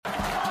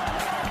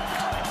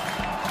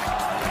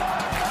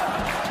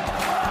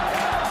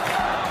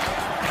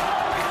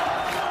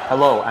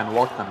Hello and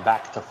welcome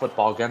back to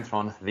Football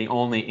Gentron, the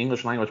only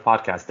English language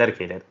podcast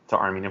dedicated to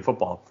Armenian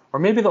football. Or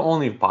maybe the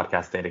only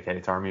podcast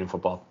dedicated to Armenian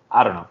football.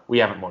 I don't know. We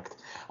haven't looked.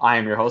 I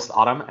am your host,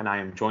 Adam, and I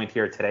am joined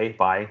here today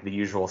by the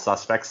usual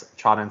suspects,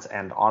 Chadens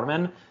and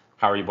Armen.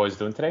 How are you boys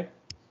doing today?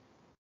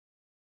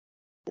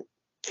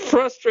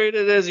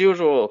 Frustrated as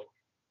usual.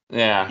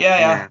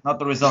 Yeah. Not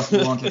the results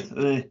we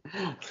wanted.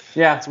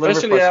 Yeah, it's a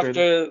little bit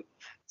frustrating.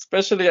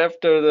 Especially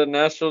after the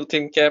national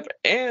team cap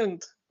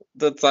and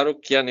the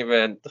Tsarukyan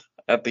event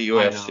at the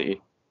UFC.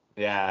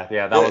 Yeah,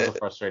 that was a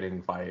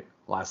frustrating fight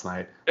last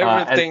night.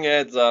 Everything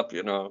adds up,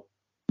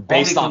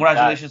 Based on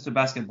congratulations to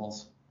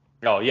basketballs.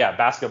 Oh yeah,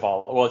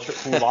 basketball. Well,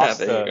 who lost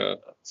to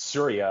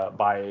Syria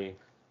by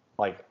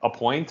like a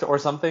point or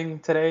something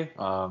today?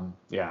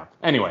 Yeah.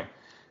 Anyway,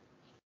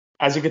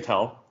 as you could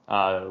tell,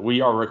 we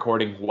are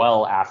recording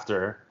well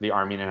after the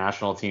Armenia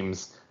National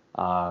Team's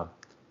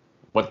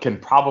what can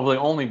probably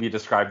only be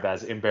described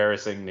as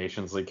embarrassing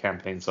Nations League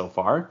campaign so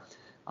far.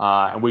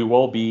 And we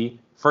will be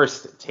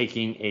first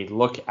taking a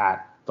look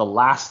at the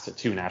last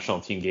two national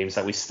team games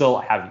that we still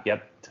have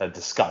yet to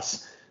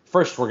discuss.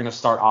 First, we're going to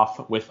start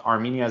off with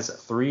Armenia's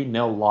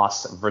 3-0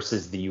 loss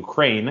versus the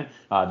Ukraine.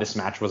 This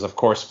match was, of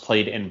course,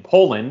 played in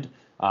Poland,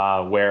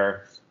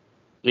 where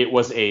it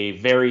was a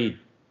very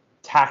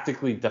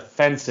tactically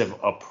defensive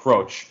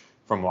approach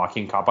from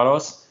Joachim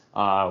Kaparos,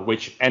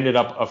 which ended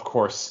up, of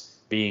course,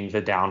 being the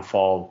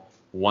downfall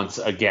once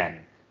again.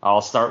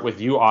 I'll start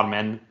with you,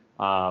 Armen.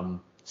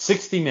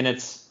 60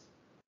 minutes,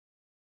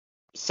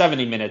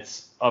 70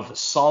 minutes of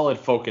solid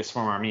focus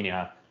from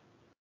Armenia.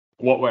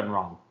 What went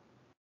wrong?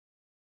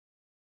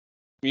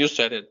 You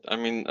said it. I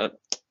mean,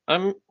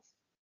 I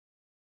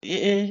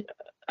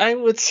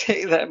would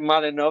say that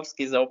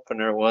Malinovsky's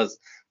opener was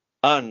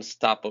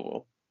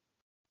unstoppable.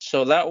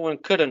 So that one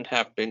couldn't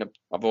have been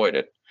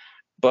avoided.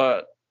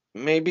 But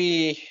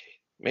maybe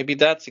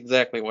that's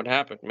exactly what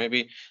happened.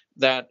 Maybe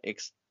that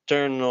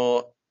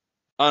external,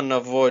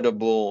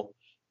 unavoidable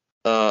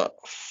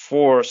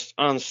force,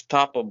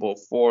 unstoppable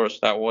force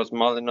that was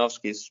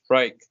Malinovsky's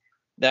strike,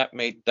 that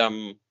made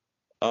them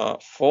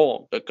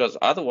fall. Because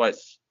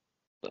otherwise,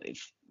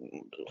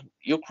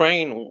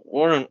 Ukraine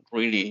weren't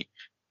really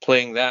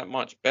playing that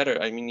much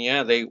better. I mean,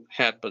 yeah, they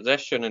had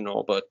possession and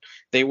all, but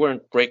they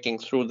weren't breaking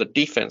through the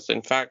defense.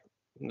 In fact,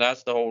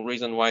 that's the whole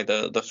reason why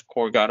the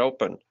score got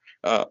open.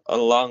 A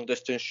long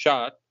distance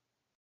shot,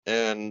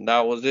 and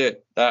that was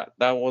it. That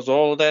was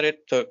all that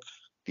it took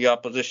the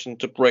opposition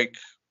to break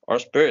our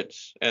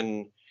spirits,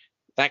 and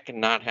that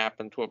cannot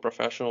happen to a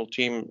professional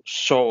team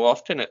so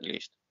often, at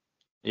least.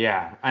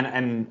 Yeah,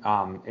 and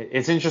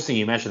it's interesting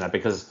you mentioned that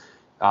because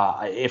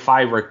if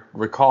I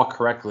recall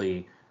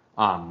correctly,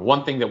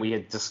 one thing that we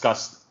had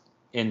discussed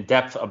in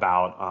depth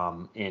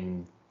about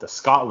in the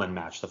Scotland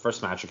match, the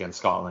first match against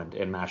Scotland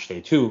in match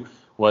day 2,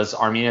 was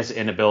Armenia's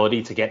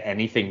inability to get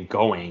anything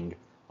going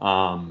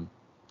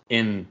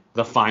in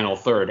the final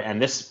third.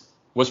 And this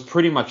was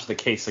pretty much the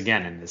case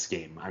again in this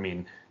game. I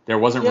mean, there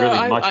wasn't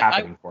really much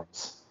happening for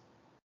us.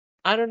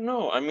 I don't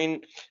know. I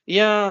mean,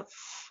 yeah,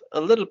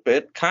 a little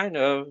bit, kind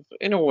of,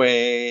 in a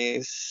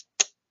way.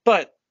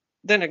 But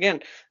then again,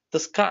 the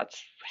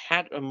Scots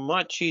had a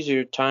much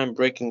easier time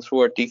breaking through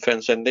our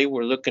defense, and they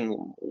were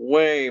looking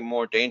way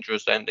more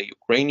dangerous than the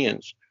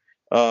Ukrainians.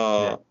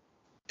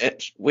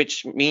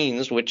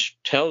 Which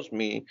tells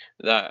me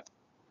that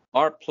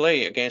our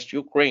play against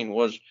Ukraine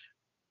was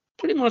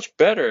pretty much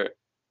better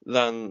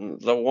than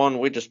the one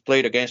we just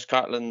played against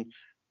Scotland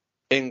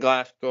in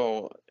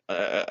Glasgow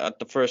at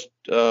the first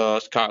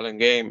Scotland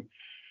game.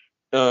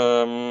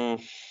 So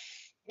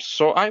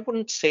I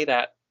wouldn't say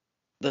that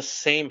the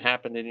same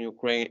happened in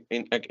Ukraine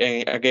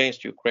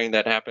against Ukraine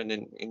that happened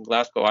in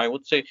Glasgow. I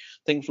would say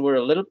things were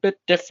a little bit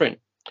different.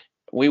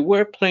 We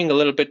were playing a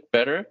little bit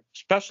better,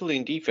 especially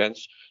in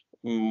defense,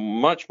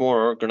 much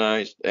more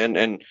organized,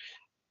 and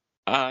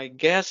I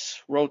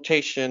guess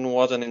rotation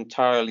wasn't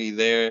entirely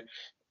there,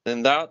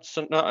 and that's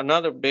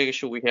another big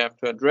issue we have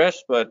to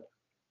address. But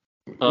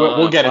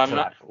we'll get into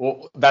that.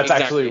 Well, that's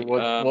exactly actually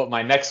what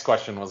my next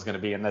question was going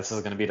to be, and this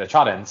is going to be to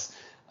Chadens.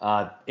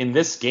 In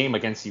this game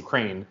against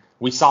Ukraine,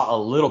 we saw a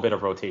little bit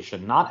of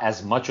rotation, not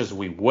as much as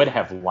we would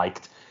have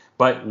liked,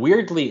 but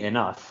weirdly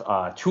enough,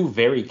 two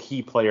very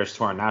key players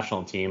to our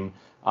national team,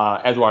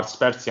 Eduard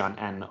Spertsyan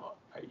and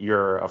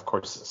your, of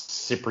course,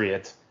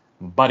 Cypriot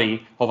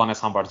buddy, Hovannes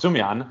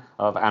Hambarzumian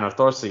of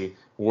Anatorsi,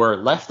 were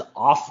left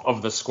off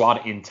of the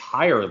squad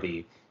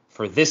entirely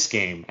for this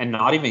game and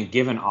not even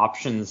given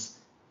options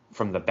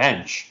from the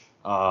bench.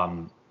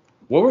 What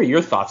were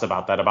your thoughts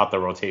about that, about the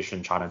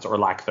rotation, Chadens, or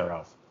lack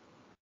thereof?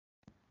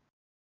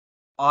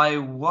 I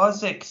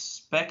was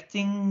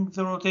expecting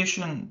the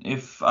rotation.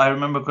 If I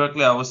remember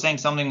correctly, I was saying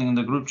something in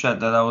the group chat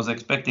that I was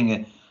expecting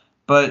it.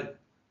 But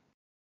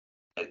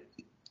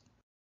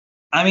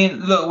I mean,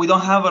 look, we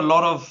don't have a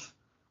lot of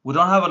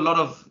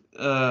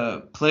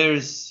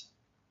players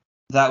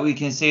that we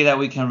can say that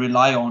we can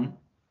rely on.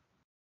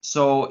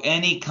 So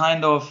any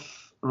kind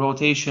of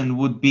rotation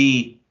would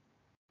be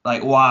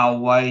like, wow,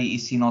 why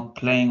is he not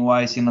playing?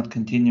 Why is he not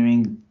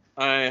continuing?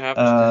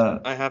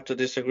 I have to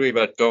disagree,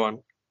 but go on.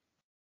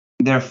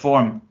 Their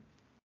form.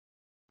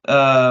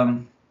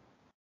 My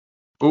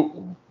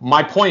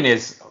point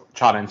is,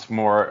 Chadens,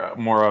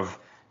 more of,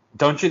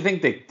 don't you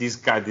think that these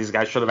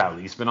guys should have at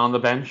least been on the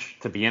bench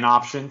to be an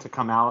option to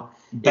come out?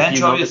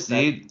 Bench,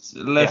 obviously,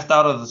 left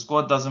out of the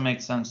squad doesn't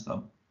make sense,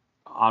 though.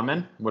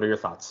 Armen, what are your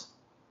thoughts?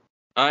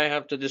 I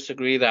have to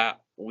disagree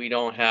that we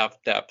don't have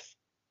depth.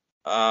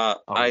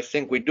 I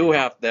think we do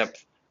have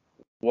depth.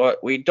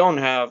 What we don't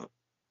have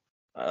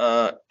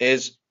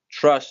is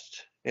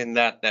trust in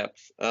that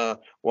depth.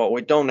 What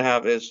we don't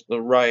have is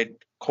the right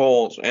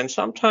calls, and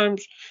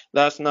sometimes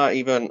that's not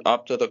even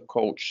up to the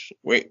coach.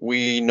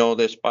 We know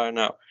this by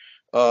now.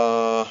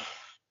 I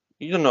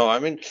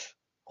mean,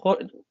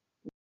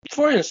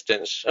 for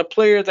instance, a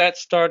player that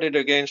started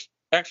against,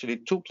 actually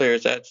two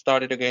players that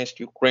started against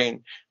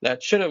Ukraine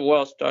that should have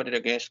well started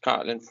against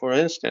Scotland, for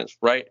instance,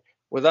 right?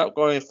 Without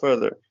going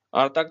further,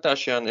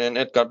 Artaktasyan and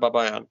Edgar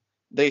Babayan,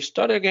 they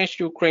started against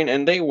Ukraine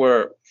and they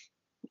were,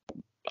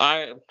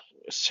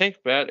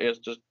 safe bet is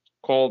to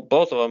call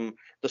both of them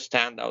the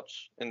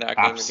standouts in that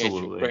game against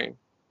Ukraine.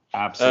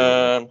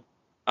 Absolutely.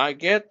 I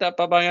get that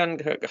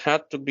Babayan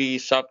had to be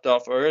subbed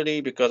off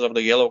early because of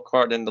the yellow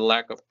card and the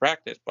lack of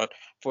practice, but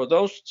for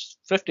those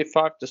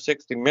 55 to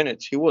 60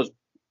 minutes, he was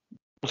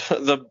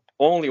the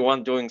only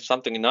one doing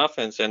something in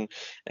offense and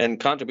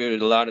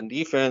contributed a lot in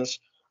defense.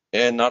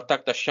 And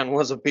Artaktasyan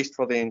was a beast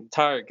for the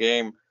entire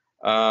game.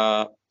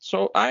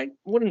 So I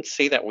wouldn't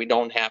say that we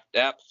don't have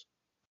depth.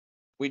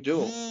 We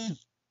do.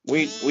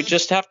 We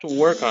just have to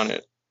work on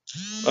it.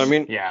 I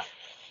mean,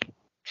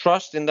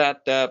 trust in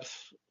that depth,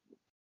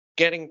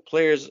 getting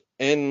players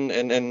in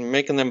and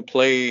making them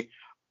play.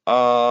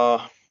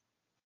 No,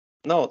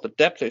 the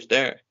depth is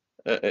there.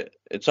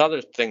 It's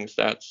other things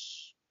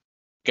that's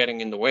getting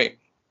in the way.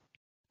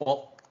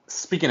 Well,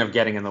 speaking of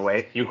getting in the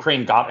way,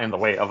 Ukraine got in the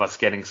way of us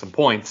getting some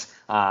points,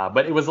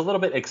 but it was a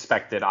little bit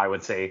expected, I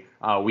would say.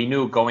 We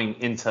knew going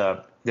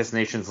into this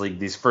Nations League,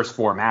 these first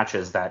four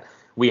matches, that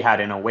we had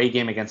an away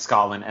game against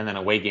Scotland and then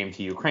away game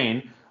to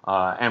Ukraine,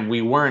 and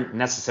we weren't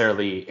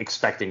necessarily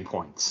expecting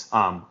points.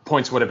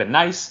 Points would have been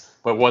nice,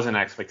 but it wasn't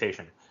an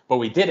expectation. But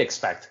we did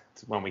expect,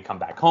 when we come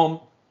back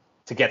home,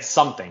 to get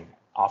something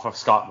off of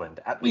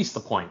Scotland, at least a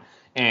point.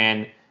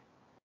 And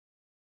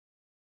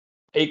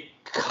it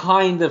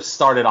kind of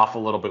started off a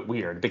little bit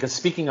weird, because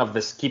speaking of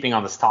this, keeping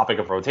on this topic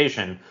of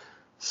rotation,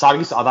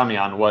 Sargis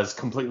Adamian was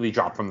completely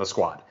dropped from the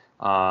squad,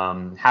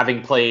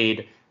 having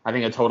played, I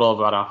think, a total of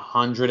about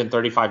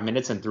 135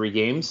 minutes in 3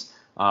 games,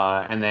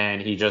 and then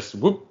he just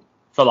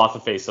fell off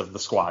the face of the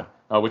squad,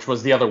 which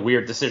was the other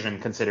weird decision,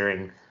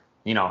 considering,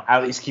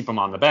 at least keep him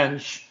on the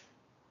bench,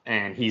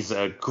 and he's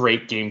a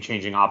great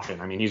game-changing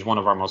option. I mean, he's one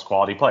of our most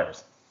quality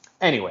players.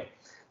 Anyway,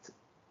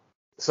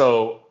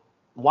 so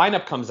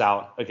lineup comes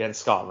out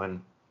against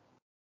Scotland.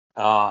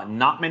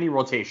 Not many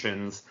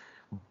rotations.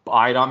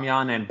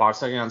 Bayramian and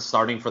Barsagyan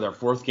starting for their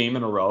 4th game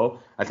in a row.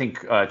 I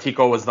think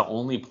Tico was the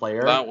only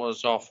player. That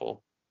was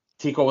awful.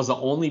 Tico was the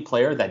only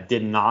player that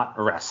did not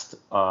rest,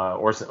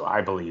 or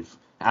I believe,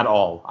 at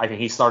all. I think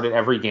he started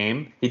every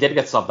game. He did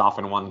get subbed off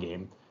in 1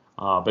 game,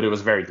 but it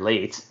was very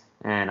late,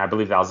 and I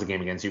believe that was the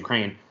game against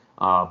Ukraine.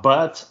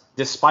 But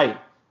despite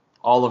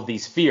all of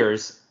these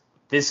fears,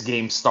 this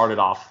game started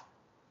off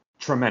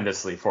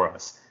tremendously for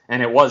us.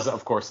 And it was,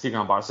 of course,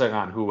 Tigran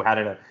Barsagyan who had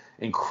an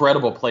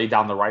incredible play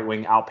down the right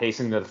wing,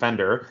 outpacing the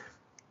defender,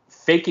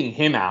 faking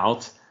him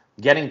out,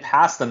 getting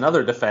past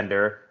another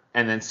defender,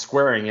 and then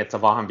squaring it to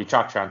Vahan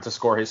Bichakyan to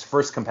score his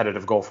first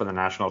competitive goal for the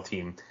national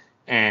team.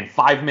 And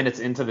 5 minutes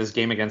into this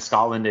game against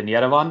Scotland in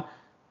Yerevan,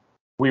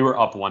 we were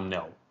up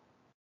 1-0.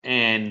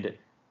 And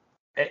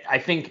I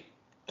think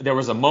there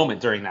was a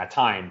moment during that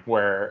time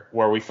where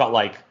we felt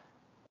like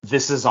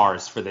this is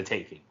ours for the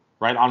taking.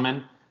 Right,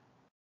 Armen?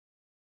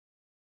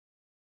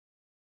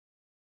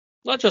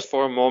 Not just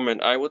for a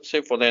moment, I would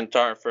say for the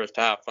entire first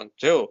half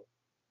until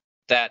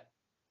that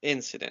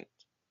incident.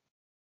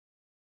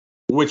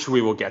 Which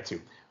we will get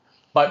to.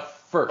 But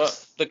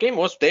first, the game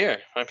was there.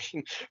 I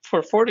mean,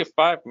 for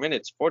 45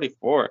 minutes,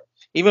 44.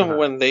 Even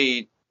when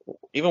they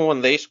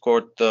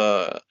scored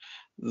the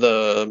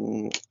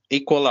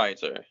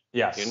equalizer.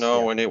 Yes.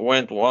 When it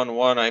went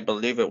 1-1, I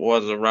believe it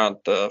was around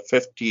the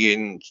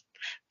 15th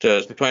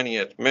to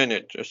 20th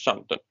minute or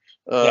something.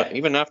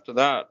 Even after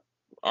that,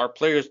 our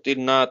players did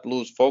not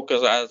lose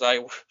focus as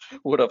I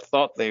would have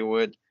thought they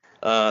would.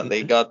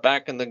 They got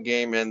back in the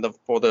game, and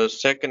for the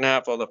second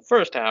half or the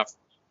first half,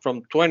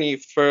 from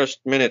 21st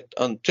minute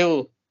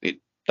until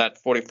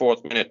that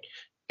 44th minute,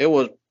 it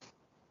was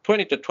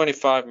 20 to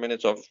 25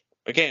 minutes of,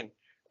 again,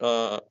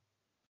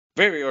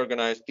 very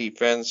organized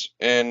defense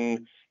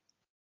and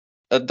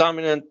a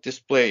dominant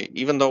display.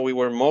 Even though we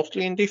were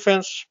mostly in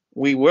defense,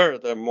 we were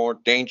the more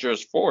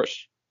dangerous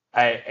force.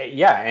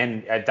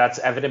 And that's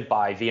evident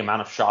by the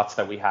amount of shots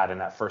that we had in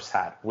that first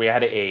half. We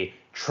had a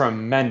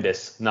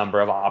tremendous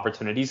number of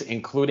opportunities,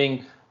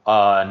 including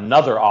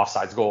another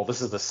offsides goal.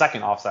 This is the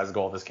second offsides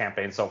goal of this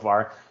campaign so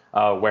far,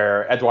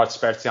 where Eduard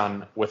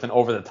Spertsyan, with an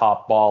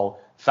over-the-top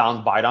ball,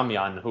 found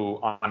Bayramyan, who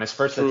on his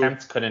first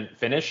attempt couldn't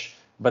finish,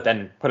 but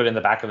then put it in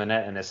the back of the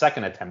net in his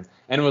second attempt.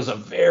 And it was a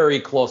very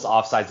close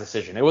offside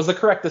decision. It was the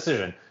correct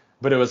decision,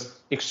 but it was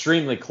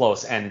extremely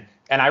close. And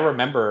I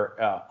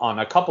remember on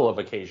a couple of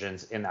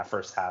occasions in that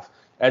first half,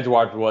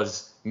 Eduard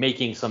was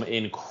making some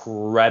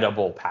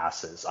incredible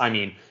passes. I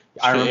mean,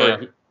 I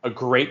remember a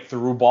great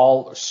through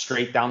ball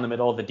straight down the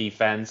middle of the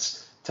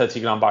defense to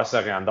Tigran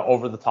Barseghian, the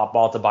over-the-top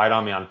ball to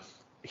Bayramyan.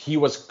 He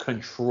was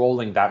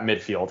controlling that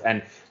midfield.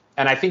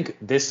 And I think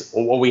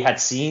what we had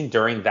seen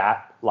during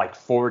that, like,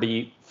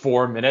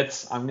 44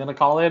 minutes, I'm going to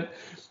call it,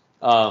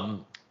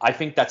 I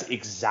think that's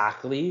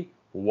exactly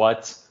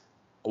what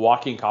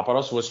Joaquin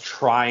Caparros was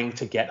trying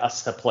to get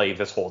us to play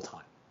this whole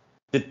time.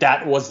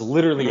 That was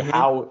literally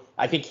how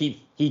I think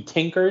he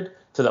tinkered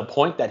to the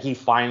point that he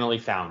finally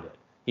found it.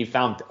 He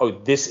found,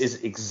 this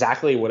is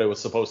exactly what it was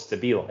supposed to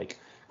be like.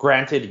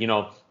 Granted,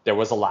 there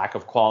was a lack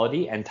of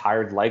quality and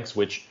tired legs,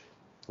 which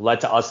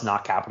led to us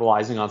not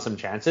capitalizing on some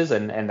chances.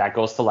 And that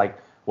goes to, like,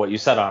 what you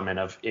said, Armin,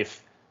 of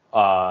if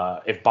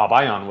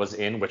Babayan was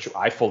in, which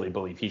I fully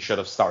believe he should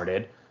have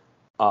started,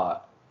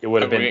 it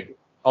would have been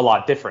a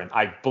lot different.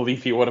 I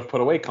believe he would have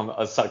put away a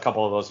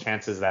couple of those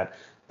chances that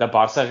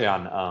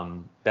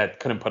Barseghian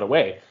that couldn't put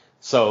away.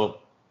 So,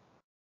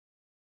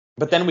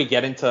 but then we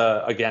get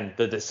into, again,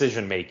 the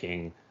decision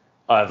making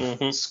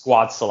of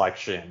squad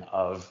selection,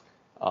 of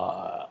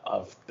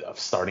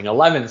starting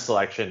 11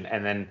 selection,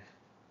 and then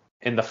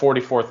in the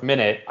 44th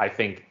minute, I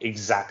think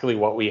exactly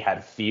what we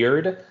had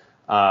feared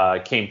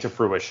came to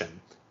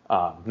fruition.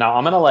 Now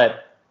I'm gonna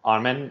let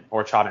Armin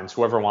or Chadens,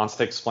 whoever wants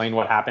to explain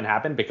what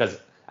happened, because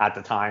at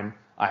the time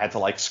I had to,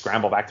 like,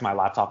 scramble back to my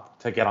laptop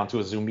to get onto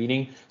a Zoom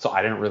meeting, so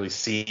I didn't really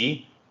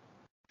see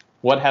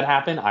what had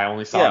happened. I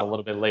only saw it a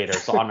little bit later.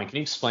 So Armin, can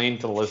you explain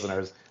to the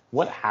listeners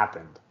what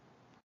happened?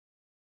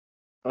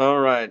 All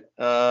right.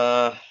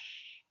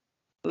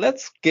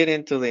 Let's get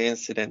into the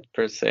incident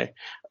per se.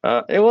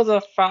 It was a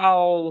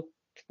foul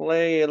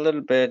play, a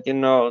little bit,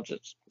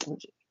 just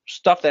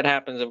stuff that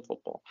happens in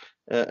football.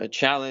 A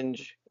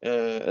challenge,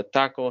 a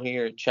tackle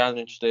here, a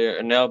challenge there,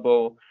 an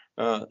elbow,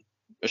 a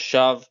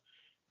shove,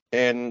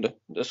 and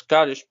the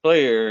Scottish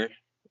player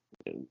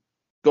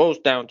goes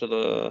down to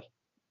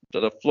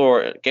the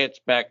floor, gets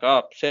back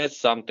up, says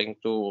something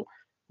to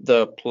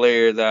the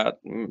player that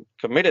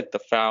committed the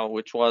foul,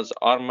 which was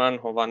Arman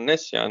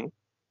Hovhannisyan,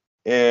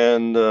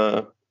 and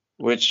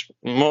which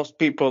most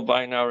people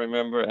by now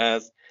remember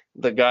as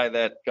the guy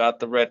that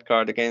got the red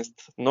card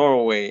against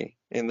Norway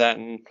in that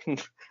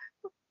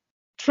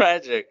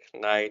tragic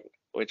night,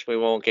 which we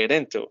won't get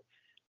into.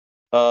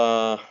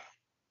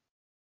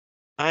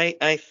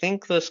 I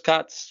think the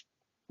Scots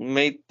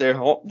did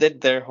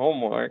their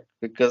homework,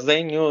 because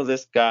they knew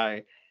this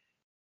guy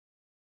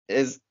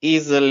gets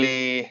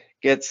easily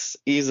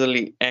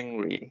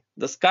angry.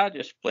 The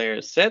Scottish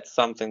player said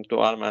something to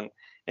Arman,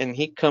 and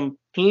he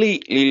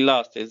completely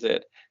lost his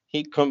head.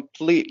 He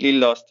completely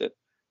lost it.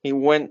 He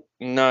went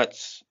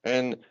nuts,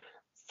 and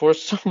for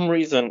some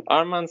reason,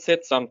 Arman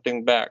said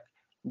something back.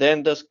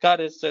 Then the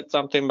Scottish said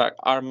something back.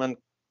 Arman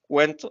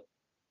went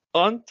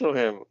onto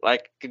him,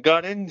 like,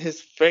 got in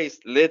his face,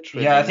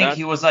 literally. Yeah, I think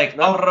he was like,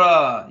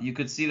 "Aura." You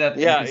could see that.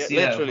 Yeah,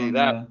 literally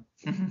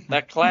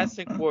that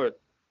classic word.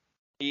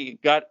 He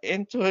got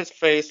into his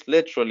face,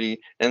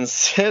 literally, and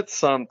said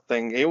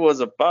something. He was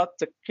about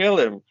to kill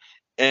him,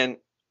 and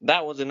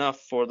that was enough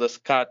for the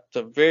Scot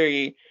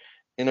to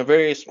in a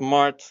very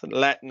smart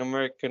Latin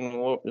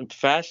American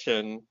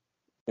fashion,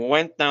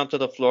 went down to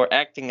the floor,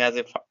 acting as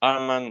if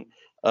Arman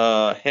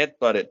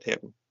headbutted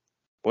him,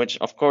 which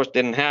of course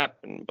didn't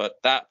happen, but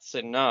that's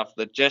enough.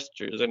 The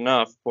gesture is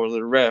enough for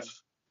the ref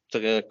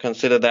to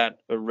consider that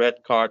a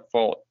red card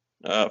foul.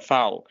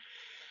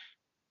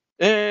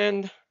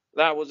 And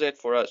that was it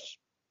for us.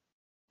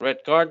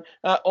 Red card.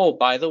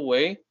 By the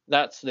way,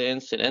 that's the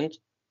incident,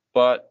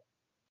 but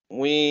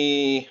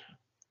we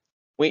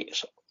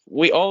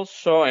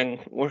also, and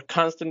we're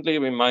constantly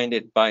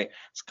reminded by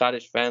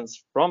Scottish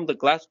fans from the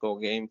Glasgow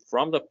game,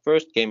 from the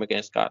first game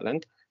against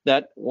Scotland,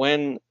 that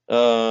when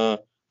the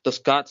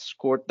Scots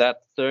scored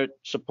that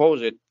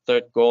supposed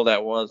third goal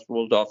that was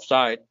ruled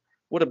offside,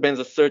 would have been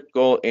the third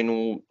goal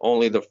in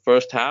only the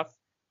first half.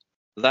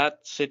 That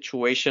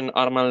situation,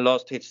 Arman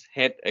lost his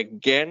head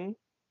again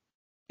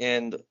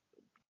and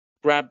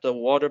grabbed a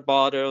water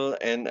bottle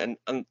and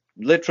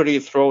literally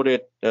threw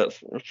it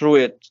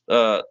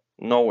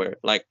nowhere,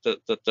 like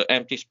the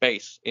empty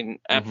space, in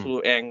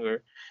absolute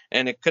anger,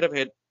 and it could have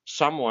hit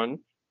someone.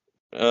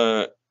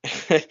 And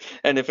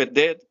if it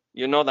did,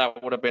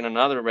 that would have been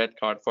another red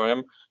card for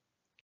him,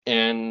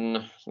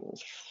 and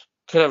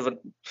could have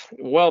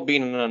well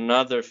been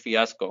another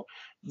fiasco.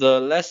 The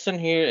lesson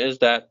here is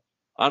that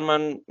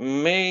Arman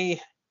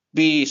may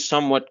be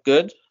somewhat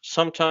good.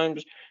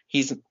 Sometimes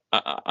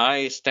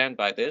I stand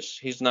by this.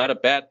 He's not a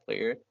bad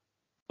player,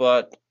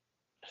 but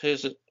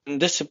his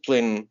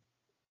indiscipline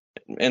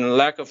and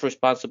lack of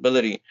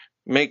responsibility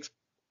make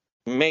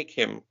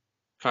him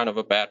kind of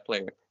a bad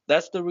player.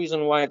 That's the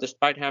reason why,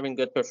 despite having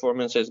good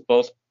performances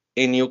both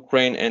in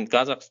Ukraine and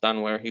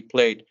Kazakhstan, where he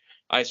played,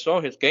 I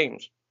saw his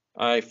games.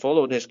 I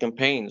followed his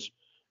campaigns,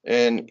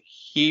 and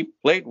he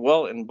played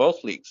well in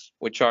both leagues,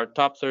 which are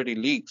top 30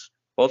 leagues,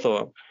 both of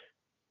them.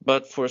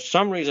 But for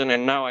some reason,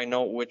 and now I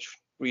know which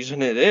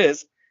reason it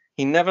is,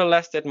 he never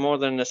lasted more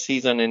than a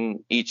season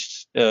in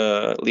each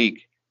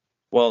league.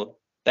 Well,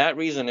 that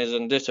reason is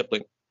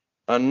indiscipline.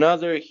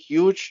 Another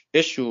huge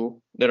issue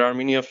that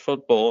Armenia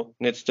football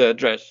needs to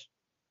address.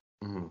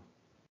 Mhm.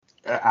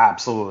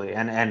 Absolutely.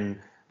 And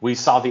we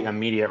saw the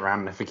immediate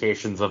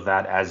ramifications of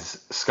that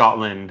as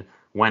Scotland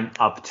went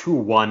up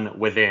 2-1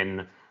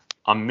 within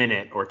a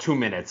minute or 2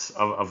 minutes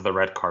of the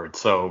red card.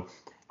 So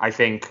I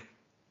think,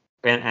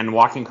 and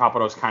Joaquin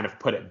Caparros kind of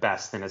put it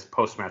best in his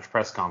post-match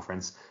press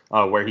conference,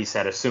 where he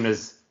said as soon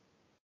as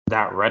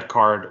that red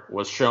card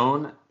was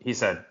shown, he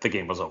said the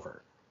game was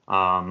over.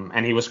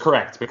 And he was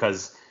correct,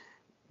 because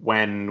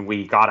when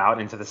we got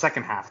out into the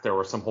second half, there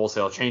were some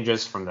wholesale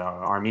changes from the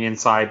Armenian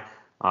side,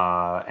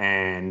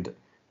 and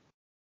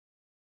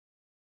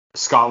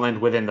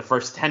Scotland, within the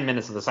first 10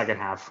 minutes of the second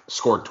half,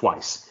 scored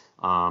twice.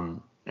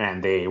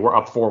 And they were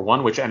up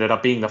 4-1, which ended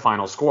up being the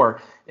final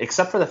score,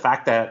 except for the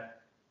fact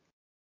that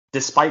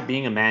despite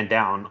being a man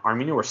down,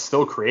 Armenia were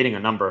still creating a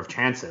number of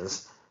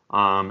chances.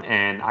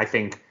 And I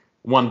think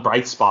one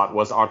bright spot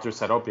was Artur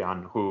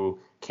Seropian, who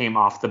came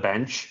off the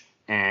bench,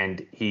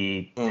 and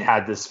he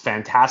had this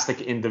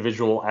fantastic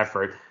individual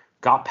effort,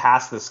 got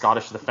past the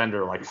Scottish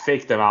defender, like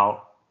faked him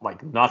out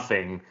like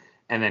nothing,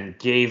 and then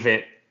gave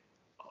it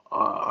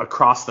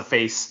across the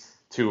face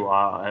to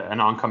an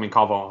oncoming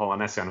Calvo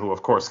Hovanesian, who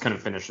of course couldn't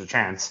finish the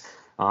chance,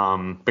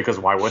 because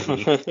why would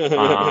he?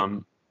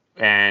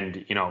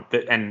 And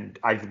and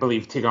I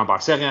believe Tigran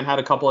Barseghian had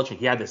a couple of.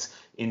 He had this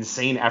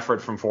insane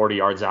effort from 40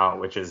 yards out,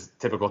 which is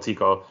typical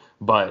Tico,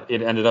 but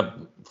it ended up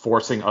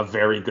forcing a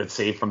very good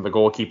save from the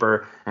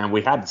goalkeeper. And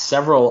we had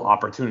several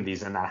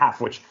opportunities in that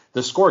half, which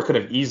the score could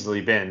have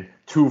easily been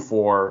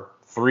 2-4,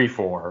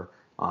 3-4.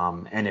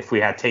 And if we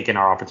had taken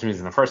our opportunities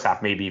in the first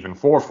half, maybe even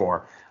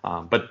 4-4.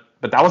 But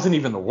that wasn't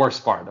even the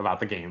worst part about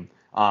the game.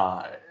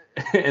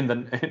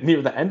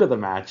 Near the end of the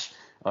match,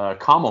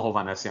 Kamo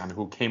Hovanesian,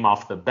 who came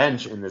off the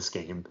bench in this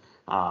game,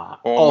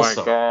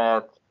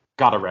 also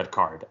got a red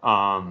card.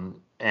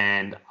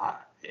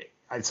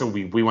 So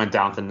we went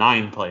down to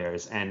 9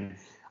 players, and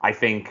I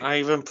think I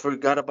even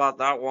forgot about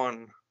that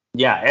one.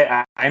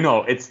 Yeah, I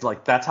know. It's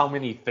like that's how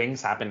many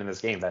things happened in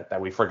this game that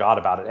we forgot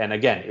about it. And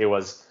again, it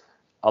was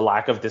a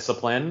lack of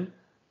discipline.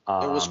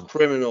 It was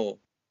criminal.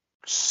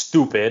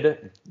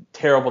 Stupid,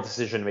 terrible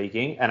decision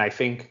making, and I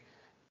think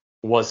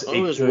it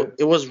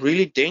was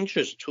really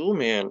dangerous too,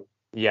 man.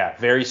 Yeah,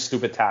 very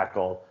stupid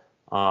tackle.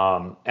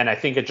 And I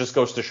think it just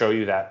goes to show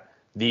you that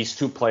these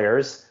two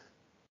players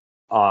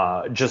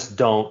just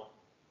don't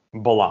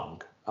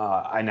belong.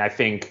 And I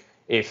think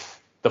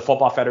if the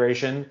Football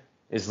Federation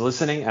is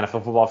listening, and if the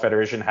Football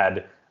Federation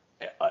had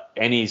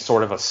any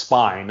sort of a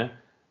spine,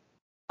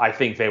 I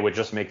think they would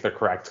just make the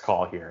correct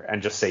call here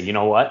and just say, you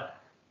know what,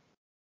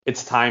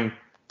 it's time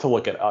to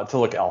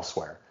look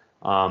elsewhere.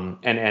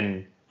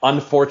 And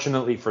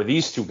unfortunately for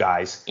these two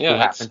guys who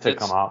happen to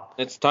come up,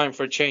 it's time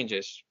for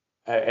changes.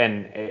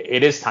 And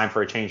it is time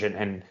for a change.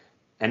 And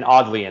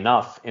oddly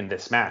enough, in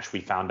this match, we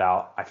found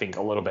out, I think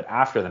a little bit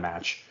after the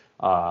match,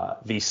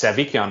 the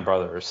Sevikian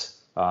brothers,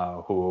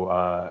 who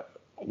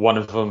one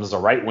of them is a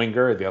right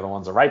winger, the other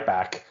one's a right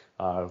back,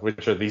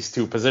 which are these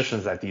two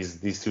positions that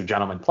these two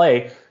gentlemen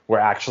play,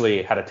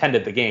 had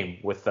attended the game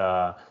with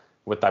I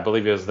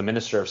believe it was the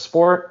Minister of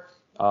Sport,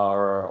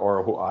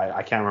 or who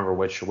I can't remember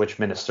which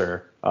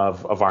minister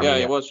of Armenia.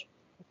 Yeah, it was.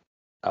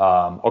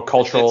 Or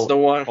cultural. It's the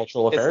one.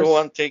 Cultural affairs. It's the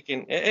one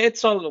taking.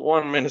 It's all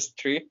one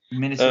ministry.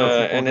 Minister of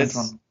Football, and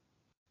it's.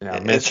 Yeah,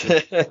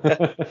 ministry.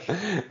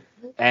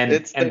 And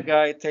it's the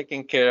guy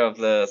taking care of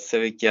the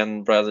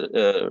Sevikian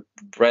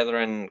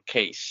brethren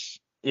case.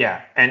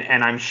 Yeah,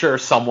 and I'm sure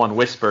someone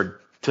whispered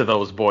to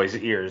those boys'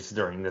 ears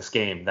during this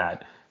game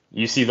that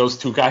you see those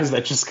two guys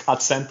that just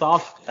got sent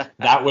off,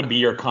 that would be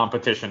your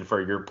competition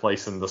for your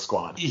place in the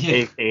squad.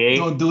 Yeah, AKA,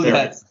 don't do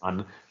that.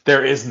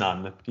 There is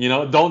none.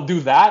 Don't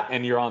do that,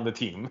 and you're on the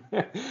team.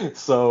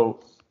 So,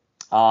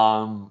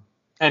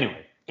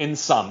 anyway, in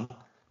sum,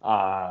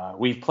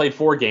 we've played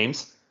 4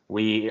 games.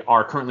 We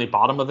are currently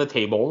bottom of the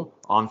table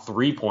on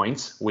 3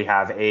 points. We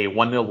have a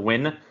 1-0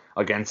 win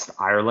against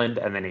Ireland,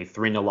 and then a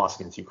 3-0 loss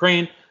against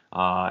Ukraine,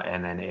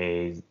 and then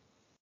a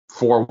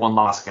 4-1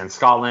 loss against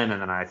Scotland,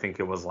 and then I think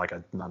it was like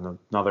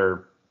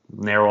another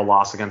narrow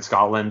loss against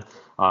Scotland.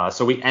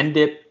 So we end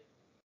it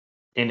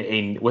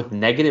with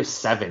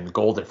 -7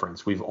 goal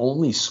difference. We've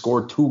only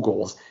scored 2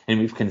 goals, and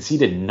we've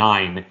conceded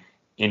 9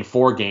 in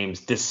 4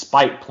 games,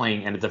 despite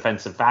playing in a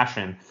defensive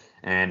fashion.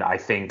 And I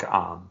think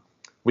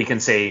we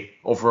can say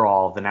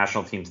overall the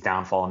national team's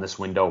downfall in this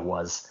window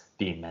was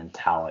the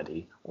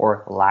mentality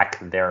or lack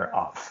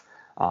thereof.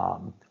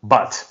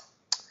 But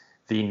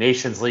the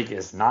Nations League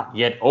is not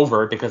yet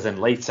over, because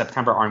in late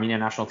September, Armenia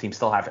National Team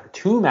still have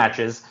 2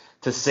 matches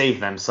to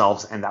save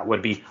themselves, and that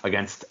would be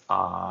against,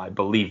 I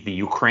believe, the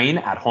Ukraine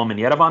at home in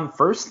Yerevan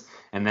first,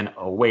 and then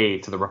away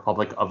to the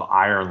Republic of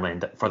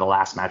Ireland for the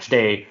last match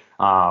day,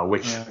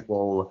 which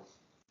will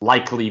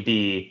likely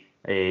be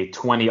a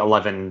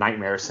 2011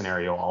 nightmare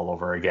scenario all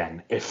over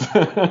again, if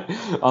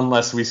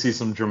unless we see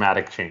some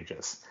dramatic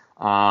changes.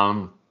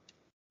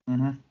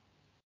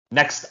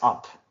 Next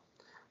up,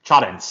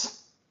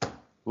 Chadens.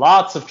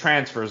 Lots of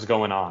transfers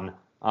going on.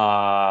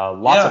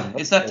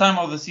 It's that time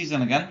of the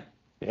season again.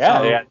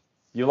 Yeah.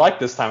 You like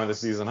this time of the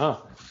season, huh?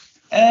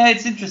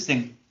 It's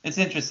interesting.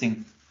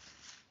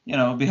 You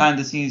know, behind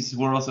the scenes,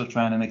 we're also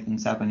trying to make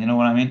things happen. You know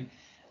what I mean?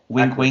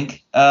 Wink,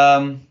 wink.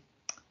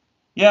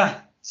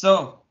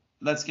 So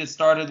let's get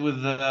started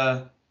with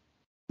the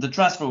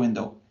transfer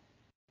window.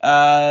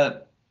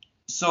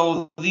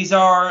 So these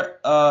are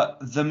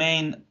the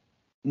main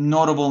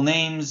notable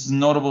names,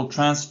 notable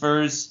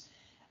transfers.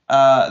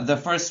 The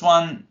first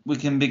one, we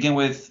can begin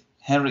with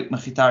Henrikh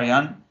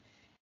Mkhitaryan.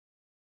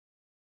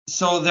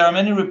 So there are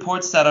many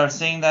reports that are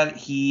saying that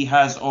he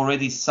has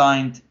already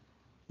signed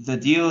the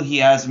deal. He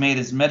has made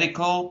his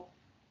medical.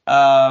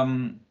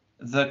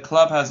 The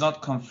club has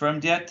not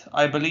confirmed yet,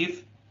 I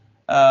believe.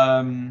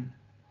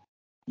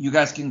 You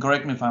guys can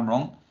correct me if I'm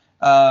wrong.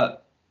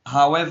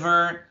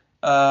 However,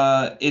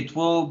 it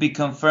will be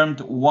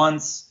confirmed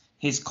once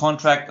his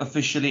contract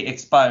officially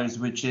expires,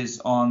 which is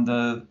on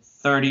the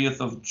 30th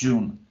of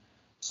June.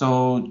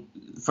 So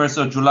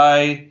 1st of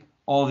July,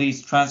 all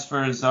these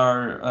transfers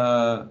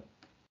are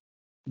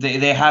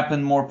they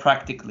happen more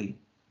practically.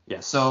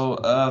 Yes. So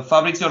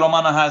Fabrizio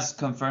Romano has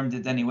confirmed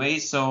it anyway,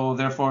 so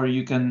therefore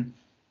you can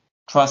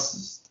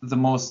trust the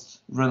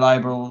most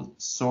reliable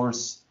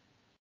source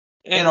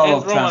in all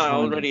of Roma transfer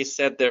already windows.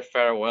 said their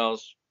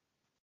farewells.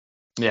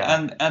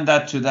 Yeah. And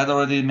that too, that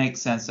already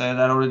makes sense. That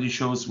already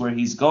shows where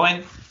he's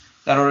going.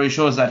 That already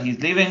shows that he's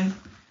leaving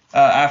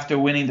after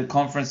winning the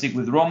Conference League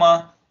with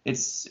Roma.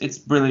 It's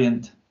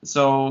brilliant.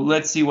 So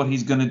let's see what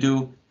he's gonna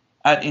do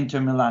at Inter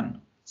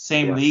Milan,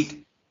 same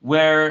league,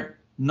 where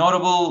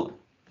notable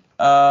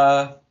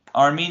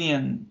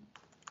Armenian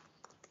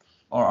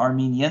or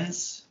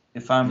Armenians,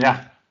 if I'm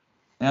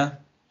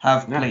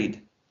have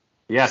played.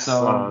 Yes.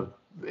 So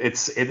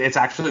it's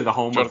actually the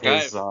home of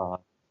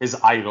his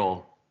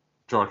idol,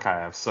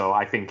 Djorkaeff. So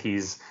I think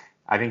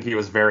he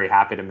was very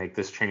happy to make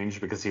this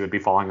change because he would be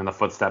following in the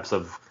footsteps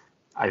of,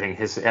 I think,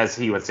 as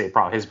he would say,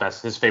 probably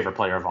his favorite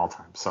player of all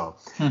time. So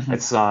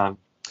it's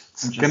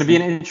going to be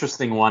an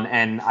interesting one,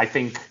 and I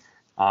think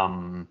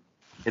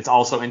it's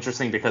also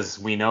interesting because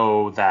we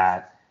know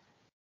that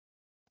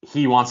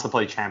he wants to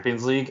play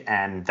Champions League,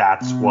 and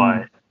that's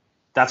what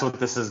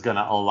this is going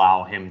to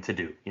allow him to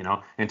do. You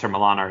know, Inter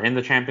Milan are in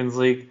the Champions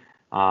League,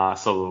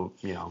 so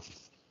you know,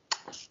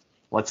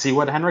 let's see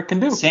what Henrikh can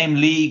do. Same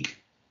league,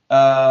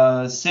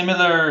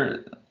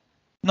 similar,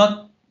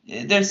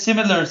 they're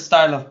similar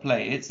style of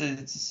play. It's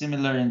a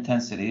similar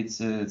intensity. It's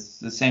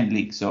the same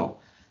league, so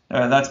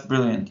that's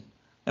brilliant.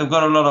 They've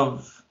got a lot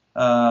of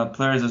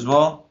players as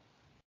well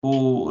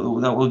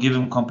that will give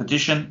him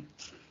competition,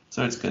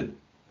 so it's good.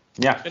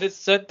 Yeah. It is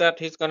said that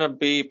he's going to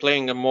be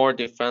playing a more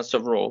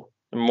defensive role,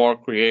 more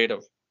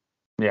creative.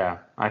 Yeah,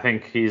 I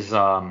think he's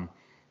going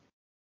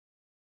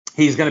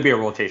to be a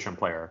rotation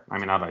player. I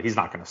mean, I don't know, he's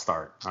not going to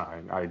start.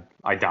 I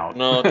doubt.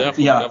 No,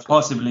 definitely. Yeah,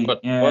 definitely.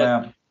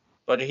 possibly.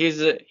 But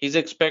he's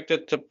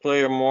expected to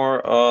play a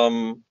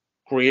more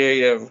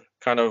creative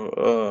kind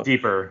of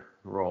deeper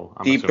role.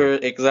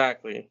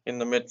 Exactly, in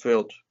the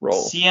midfield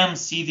role.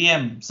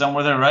 CDM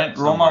somewhere there, right?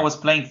 Roma was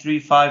playing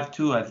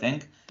 3-5-2, I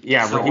think.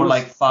 Yeah, so or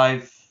like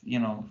 5. He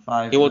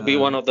would be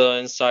one of the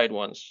inside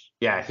ones.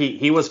 Yeah,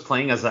 he was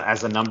playing as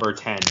a number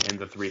 10 in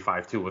the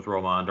 3-5-2 with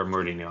Roma under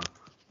Mourinho.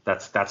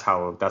 That's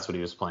what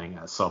he was playing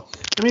as. So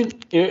I mean,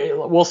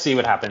 we'll see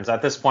what happens.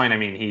 At this point, I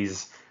mean,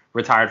 he's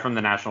retired from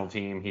the national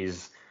team.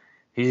 He's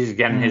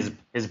getting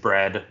his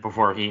bread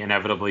before he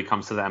inevitably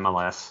comes to the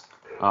MLS.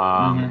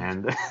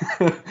 And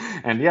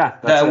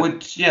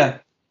yeah,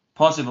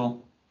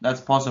 possible.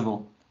 That's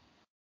possible.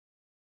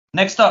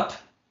 Next up,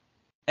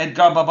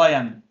 Edgar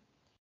Babayan,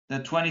 the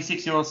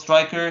 26-year-old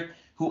striker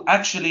who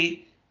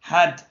actually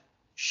had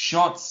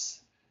shots.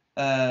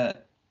 When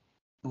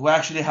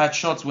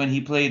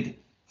he played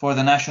for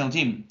the national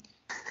team.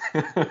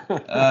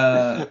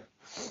 That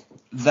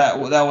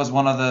was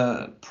one of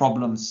the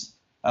problems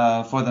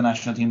for the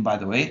national team, by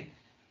the way.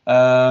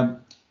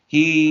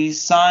 He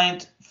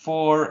signed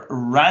for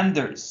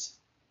Randers.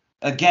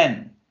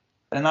 Again,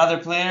 another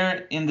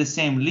player in the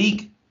same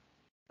league.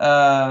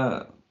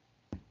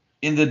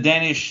 In the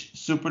Danish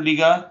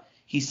Superliga,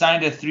 he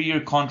signed a 3-year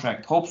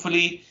contract.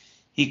 Hopefully,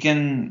 he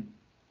can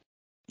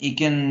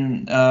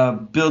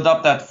build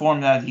up that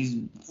form that he's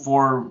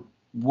for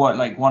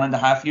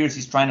 1.5 years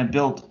he's trying to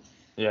build.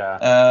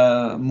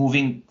 Yeah.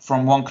 Moving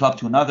from one club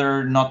to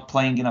another, not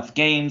playing enough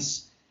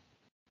games.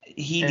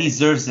 He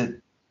deserves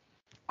it.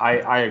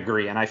 I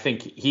agree, and I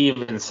think he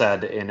even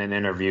said in an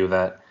interview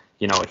that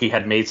he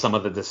had made some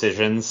of the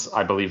decisions.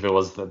 I believe it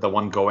was the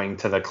one going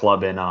to the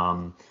club in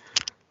what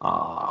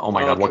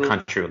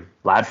country?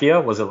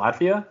 Latvia? Was it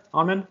Latvia,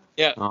 Armin?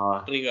 Yeah,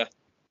 Riga.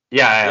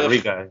 Yeah,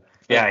 Riga.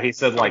 Yeah, he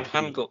said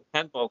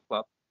handball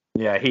club.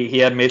 Yeah, he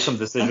had made some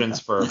decisions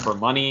for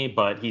money,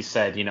 but he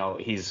said,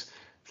 he's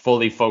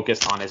fully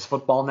focused on his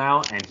football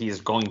now, and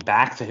he's going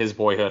back to his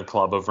boyhood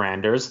club of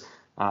Randers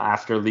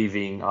after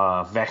leaving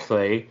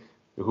Vechle,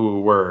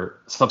 who were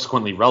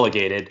subsequently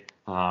relegated.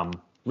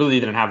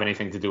 Really didn't have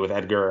anything to do with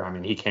Edgar. I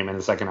mean, he came in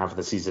the second half of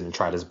the season and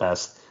tried his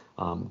best.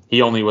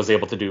 He only was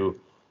able to do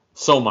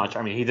so much.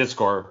 I mean, he did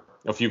score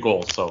a few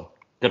goals, so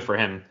good for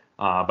him.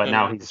 But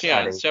now he's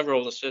at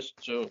several assists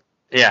too.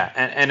 Yeah,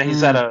 and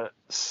he's at a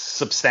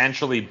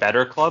substantially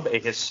better club, a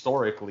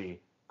historically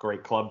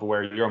great club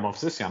where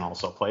Mkhitaryan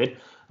also played.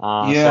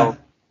 And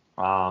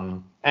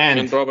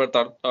Robert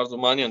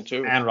Arzumanian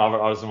too. And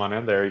Robert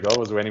Arzumanian, there you go.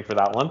 Was waiting for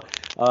that one.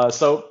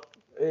 So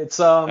it's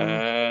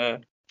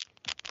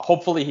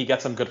hopefully he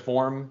gets some good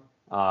form,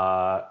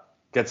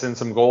 gets in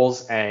some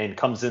goals, and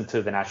comes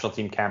into the national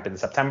team camp in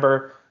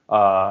September,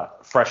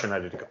 fresh and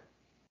ready to go.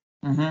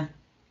 Mm-hmm.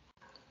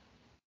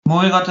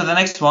 Moving on to the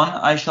next one,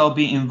 I shall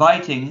be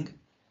inviting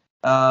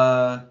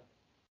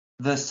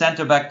the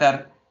center back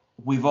that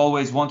we've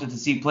always wanted to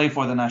see play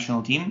for the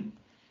national team,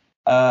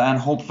 and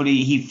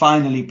hopefully he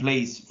finally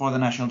plays for the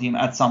national team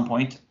at some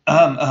point.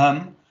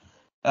 Artur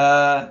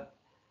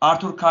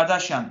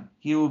Kardashian.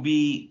 He will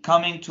be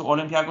coming to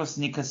Olympiakos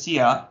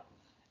Nicosia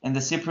in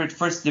the Cypriot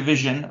First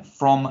Division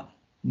from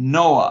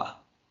Noah.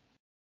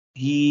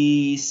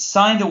 He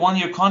signed a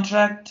 1-year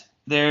contract.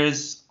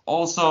 There's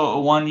also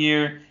a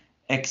 1-year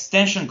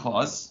extension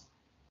clause.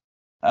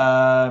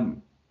 Olympiakos,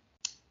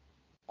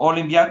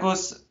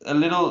 a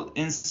little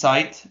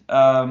insight.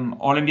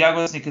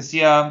 Olympiakos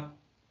Nicosia,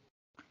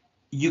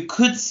 you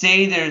could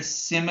say they're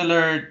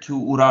similar to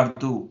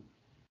Urartu,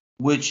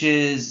 which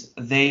is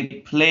they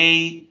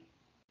play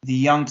the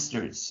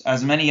youngsters,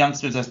 as many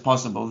youngsters as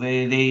possible.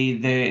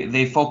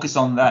 They focus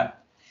on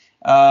that.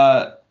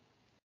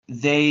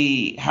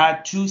 They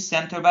had two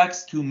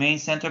main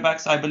center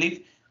backs, I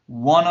believe.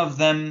 One of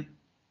them,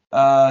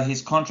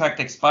 his contract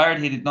expired.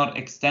 He did not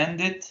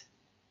extend it.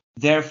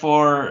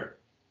 Therefore,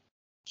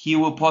 he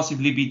will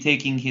possibly be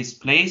taking his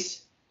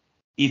place.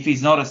 If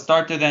he's not a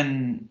starter,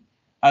 then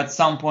at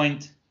some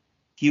point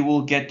he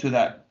will get to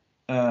that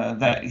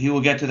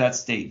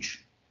stage.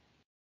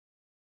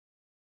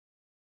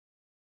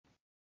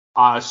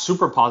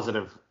 Super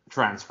positive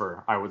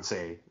transfer, I would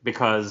say,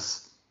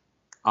 because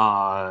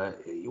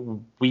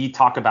we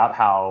talk about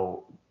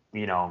how,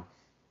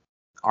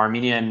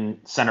 Armenian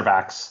center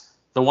backs,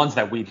 the ones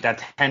that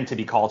tend to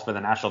be called for the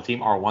national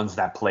team are ones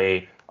that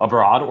play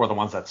abroad, or the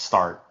ones that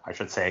start, I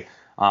should say.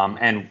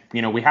 And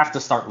we have to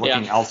start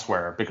looking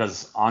elsewhere,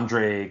 because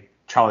Andre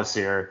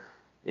Chalesir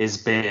has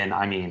been,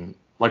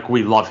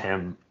 we love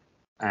him,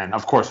 and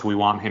of course we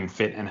want him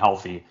fit and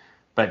healthy,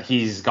 but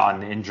he's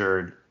gotten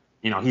injured.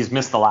 He's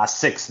missed the last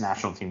 6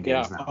 national team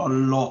games now. A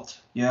lot.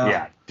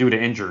 Yeah, due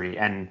to injury.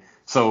 And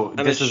so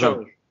this is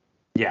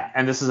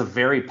a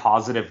very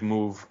positive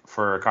move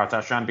for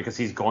Kardashian, because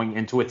he's going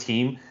into a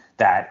team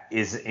that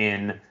is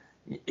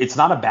it's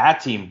not a bad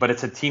team, but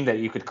it's a team that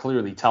you could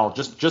clearly tell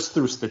just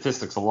through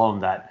statistics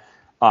alone that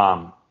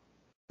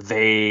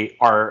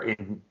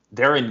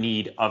they're in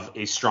need of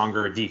a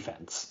stronger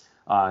defense.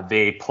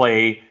 They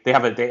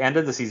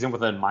ended the season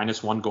with a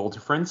 -1 goal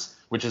difference,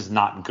 which is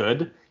not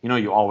good.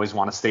 You always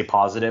want to stay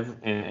positive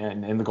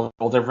in the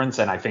goal difference.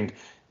 And I think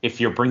if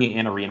you're bringing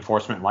in a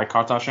reinforcement like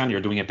Kardashian,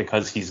 you're doing it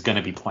because he's going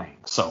to be playing.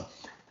 So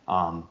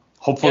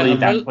hopefully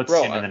that puts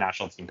him in the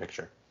national team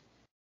picture.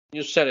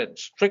 You said it,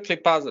 strictly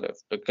positive,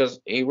 because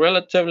a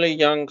relatively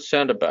young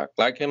center back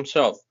like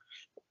himself,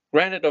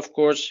 granted, of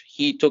course,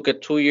 he took a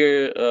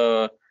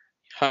 2-year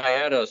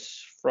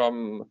hiatus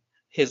from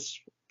his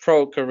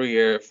pro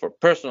career for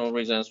personal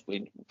reasons,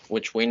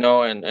 which we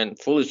know and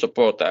fully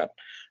support that.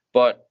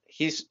 But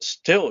he's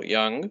still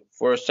young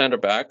for a center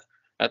back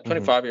at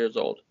 25 years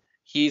old.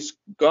 He's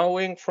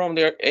going from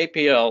the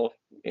APL,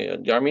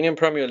 the Armenian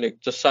Premier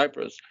League, to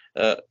Cyprus,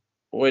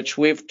 which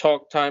we've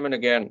talked time and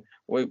again.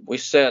 We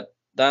said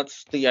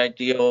that's the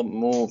ideal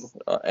move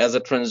as a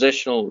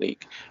transitional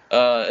league.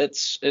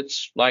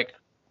 It's like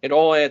it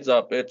all adds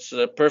up. It's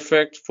a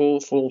perfect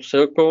full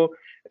circle,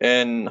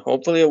 and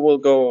hopefully it will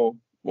go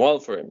well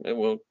for him. It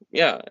will.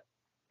 Yeah,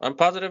 I'm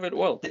positive it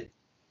will.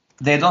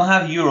 They don't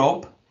have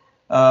Europe,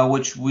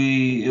 which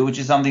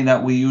is something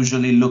that we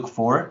usually look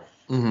for.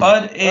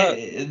 But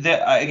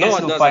I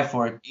guess we'll fight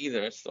for it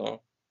either.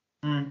 So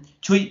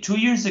 2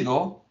 years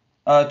ago,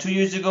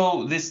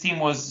 this team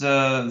was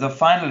the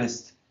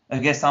finalist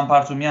against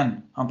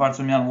Ampartumian.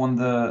 Ampartumian won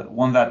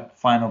that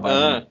final by the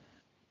way.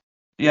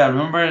 Yeah,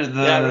 remember I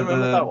remember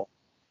that one.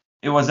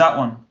 It was that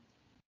one.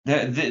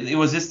 It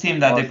was this team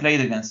that they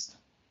played against.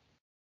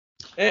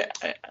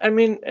 I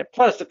mean,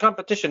 plus the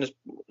competition is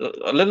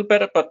a little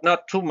better, but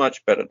not too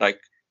much better.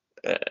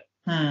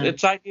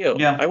 It's ideal.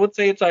 Yeah. I would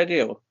say it's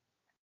ideal.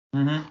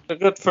 It's a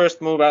good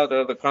first move out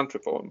of the country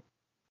for him.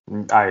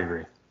 I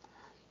agree.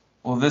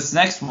 Well, this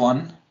next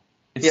one,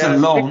 it's a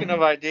loan. Speaking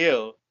of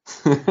ideal.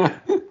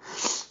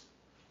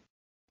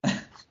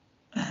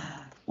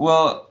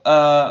 Well,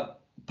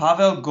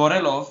 Pavel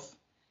Gorelov,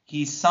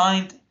 he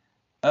signed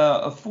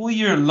a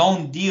full-year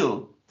loan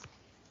deal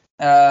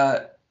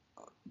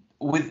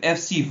with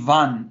FC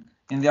Van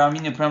in the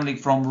Armenian Premier League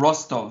from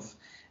Rostov.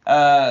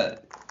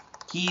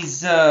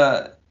 He's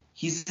an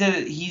future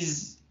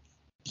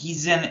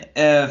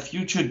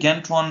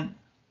Gentron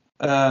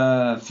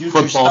future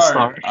football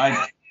star.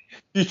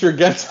 Future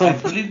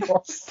Gentron believe.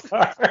 Football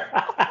star.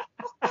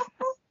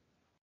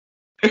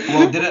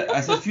 Well,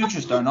 I said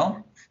future star,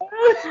 no?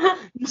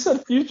 You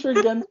said future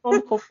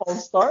Gentron football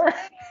star.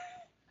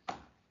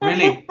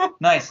 Really?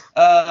 Nice.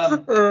 Yeah.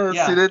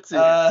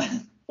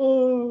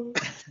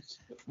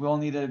 We all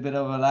need a bit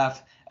of a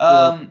laugh.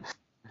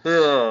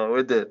 Yeah,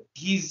 we did.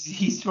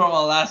 He's from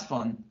our last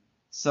one.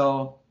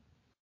 So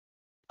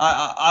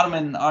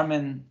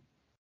Armen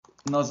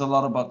knows a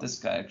lot about this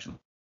guy, actually.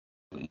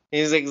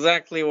 He's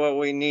exactly what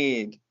we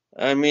need.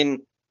 I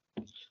mean,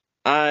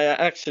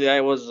 I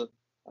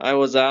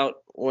was out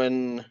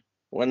when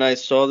I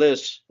saw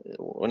this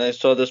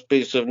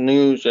piece of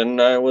news, and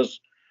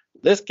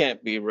this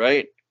can't be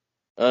right.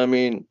 I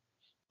mean,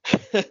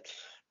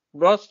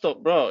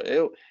 Rostov,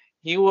 bro,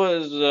 he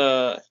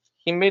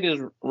made his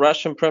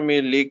Russian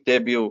Premier League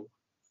debut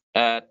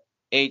at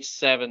age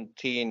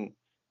 17.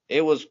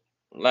 It was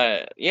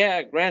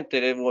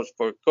granted it was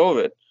for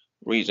COVID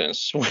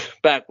reasons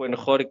back when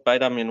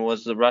Henrikh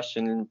was the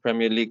Russian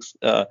Premier League's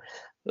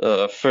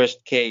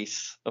first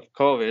case of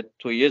COVID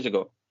 2 years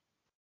ago.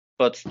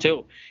 But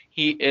still,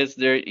 he is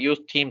their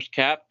youth team's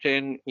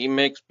captain. He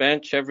makes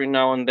bench every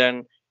now and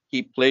then.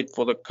 He played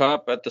for the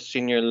cup at the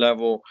senior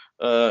level.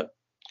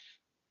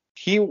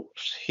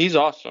 He's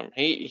awesome.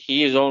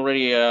 He is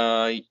already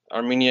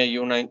Armenia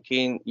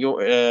U19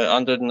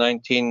 under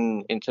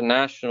 19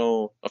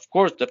 international. Of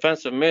course,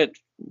 defensive mid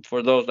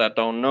for those that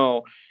don't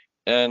know,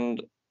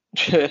 and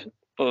for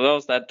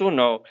those that do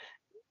know,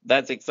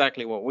 that's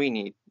exactly what we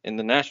need in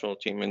the national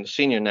team, in the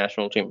senior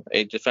national team,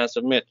 a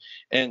defensive mid.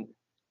 And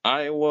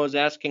I was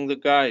asking the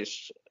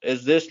guys,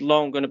 is this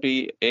loan going to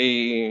be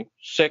a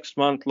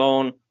 6-month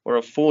loan or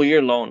a full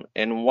year loan?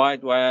 And why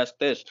do I ask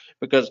this?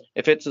 Because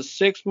if it's a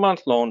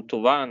 6-month loan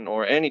to Van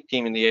or any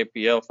team in the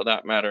APL for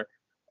that matter,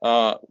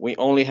 we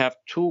only have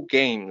 2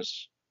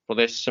 games for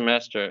this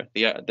semester,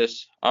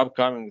 this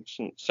upcoming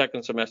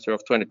second semester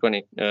of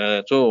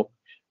 2022.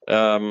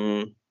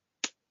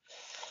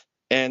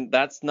 And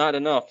that's not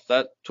enough.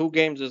 That 2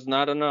 games is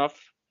not enough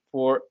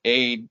for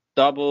a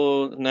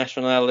double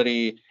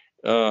nationality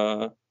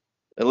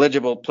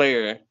eligible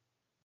player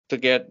to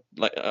get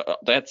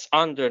that's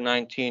under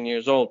 19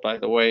 years old, by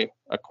the way,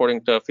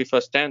 according to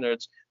FIFA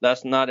standards.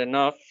 That's not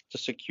enough to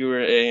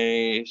secure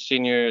a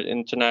senior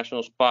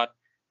international spot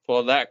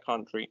for that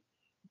country.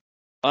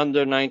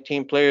 Under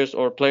 19 players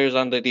or players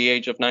under the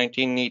age of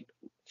 19 need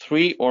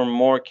 3 or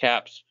more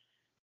caps.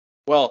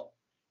 Well,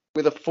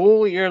 with a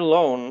full year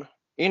loan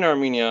in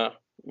Armenia,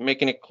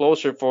 making it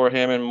closer for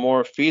him and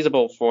more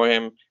feasible for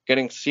him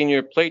getting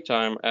senior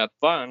playtime at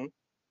Van,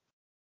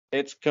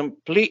 it's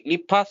completely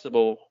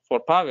possible for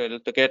Pavel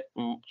to get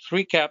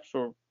 3 caps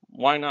or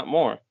why not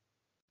more.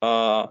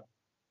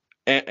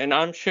 And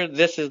I'm sure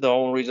this is the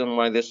only reason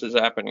why this is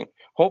happening.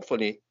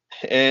 Hopefully.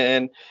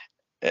 And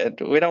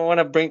we don't want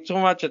to bring too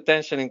much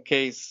attention in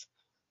case,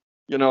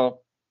 the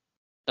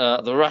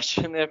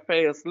Russian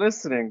FA is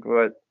listening,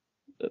 but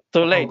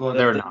too late.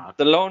 They're not.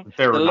 The loan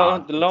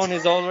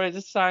is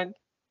already signed.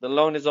 The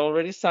loan is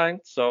already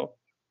signed. So,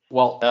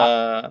 well,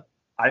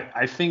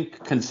 I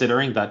think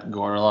considering that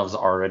Gorilov's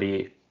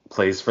already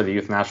plays for the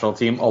youth national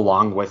team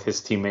along with his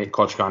teammate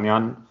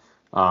Kochkanyan,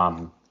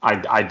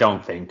 I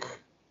don't think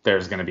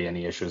there's going to be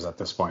any issues at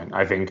this point.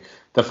 I think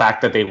the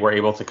fact that they were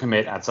able to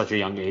commit at such a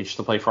young age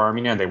to play for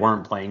Armenia, and they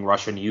weren't playing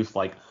Russian youth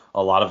like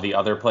a lot of the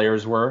other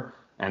players were,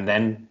 and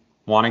then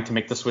wanting to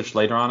make the switch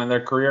later on in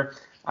their career,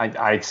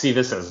 I see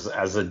this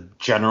as a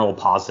general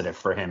positive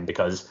for him,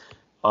 because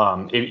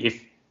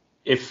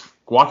if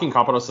Joaquin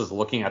Caparros is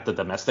looking at the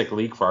domestic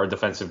league for our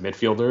defensive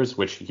midfielders,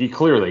 which he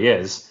clearly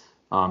is,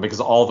 because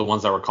all the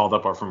ones that were called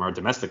up are from our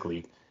domestic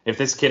league. If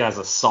this kid has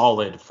a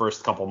solid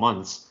first couple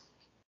months,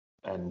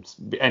 and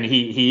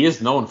he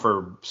is known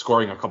for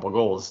scoring a couple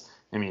goals,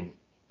 I mean,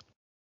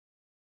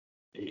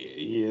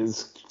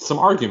 some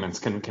arguments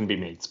can be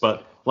made,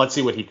 but let's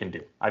see what he can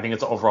do. I think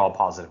it's an overall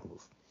positive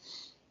move.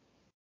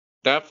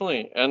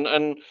 Definitely. And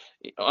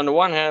on the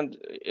one hand,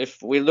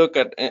 if we look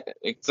at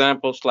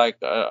examples like,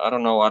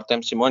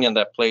 Artem Simonian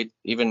that played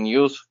even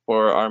youth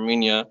for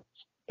Armenia,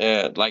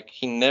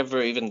 he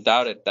never even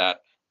doubted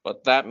that.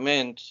 But that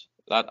meant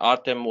that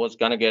Artem was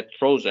going to get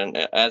frozen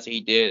as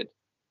he did.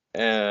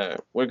 We're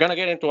going to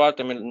get into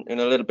Artem in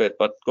a little bit,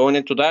 but going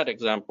into that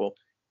example,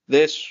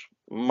 this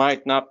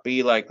might not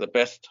be like the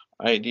best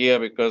idea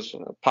because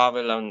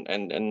Pavel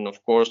and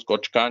of course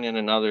Kochkanyan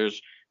and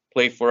others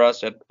play for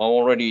us at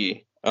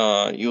already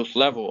youth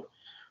level.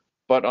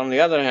 But on the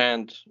other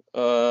hand,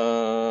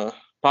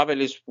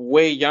 Pavel is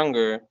way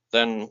younger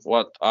than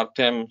what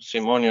Artem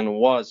Simonian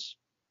was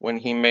when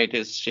he made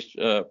his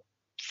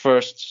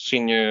first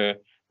senior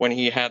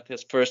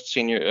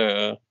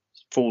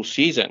full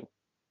season.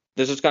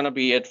 This is going to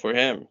be it for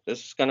him.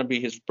 This is going to be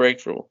his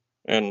breakthrough.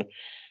 And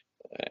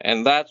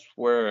that's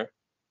where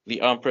the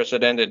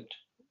unprecedented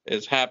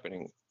is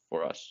happening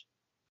for us.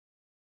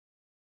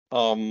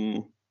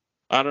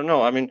 I don't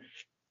know. I mean,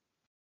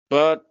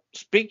 but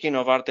speaking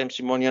of Artem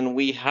Simonian,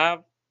 we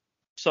have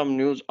some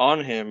news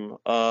on him.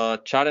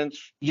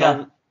 Challenge,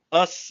 tell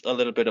us a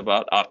little bit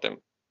about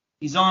Artem.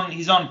 He's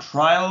on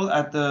trial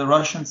at the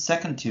Russian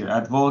second tier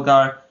at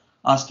Volgar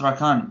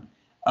Astrakhan.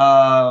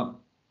 The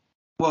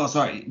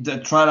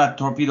trial at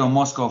Torpedo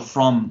Moscow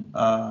from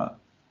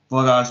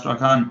Volgar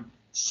Astrakhan,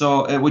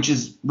 so which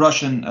is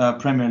Russian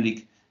Premier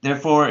League.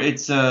 Therefore,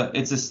 it's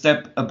a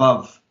step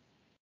above.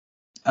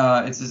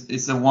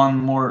 It's a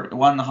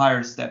one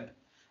higher step.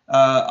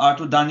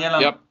 Artur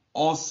Danielan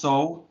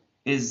also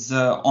is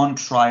on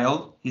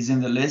trial. He's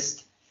in the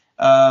list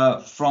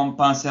from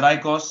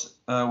Panathinaikos,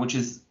 which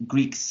is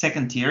Greek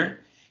second tier.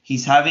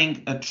 He's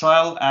having a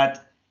trial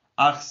at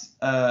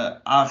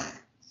Akhzaik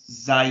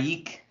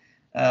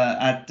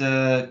at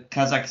the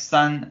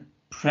Kazakhstan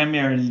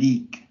Premier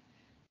League,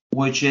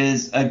 which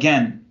is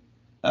again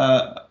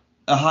a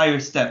higher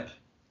step.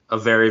 A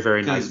very,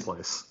 very nice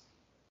place.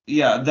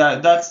 Yeah,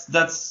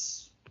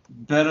 that's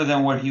better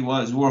than where he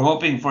was. We're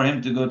hoping for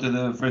him to go to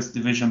the first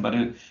division, but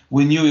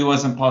we knew it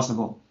wasn't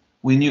possible.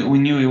 We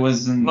knew it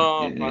wasn't.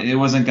 It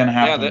wasn't gonna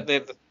happen. Yeah,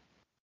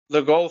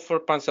 the goal for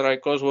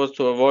Panathinaikos was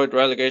to avoid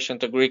relegation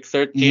to Greek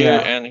third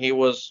tier, and he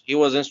was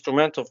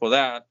instrumental for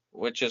that,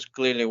 which is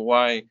clearly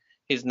why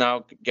he's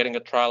now getting a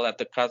trial at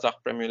the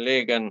Kazakh Premier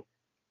League, and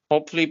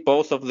hopefully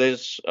both of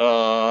these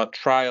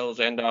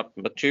trials end up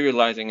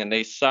materializing and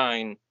they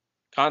sign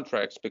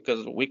contracts,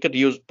 because we could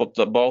use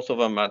both of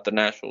them at the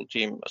national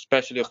team,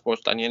 especially, of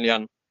course,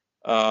 Danielian.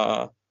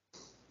 On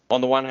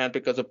the one hand,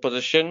 because of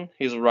position,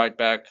 he's a right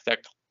back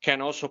that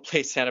can also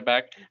play center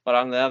back, but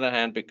on the other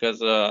hand,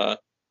 because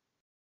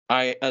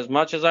as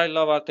much as I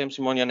love Artem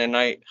Simonian and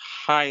I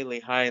highly,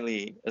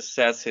 highly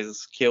assess his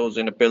skills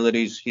and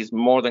abilities, he's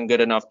more than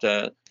good enough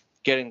to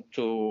get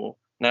into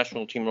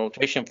national team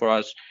rotation for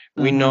us.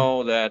 Mm-hmm. We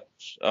know that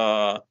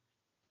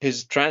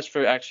his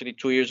transfer actually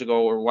 2 years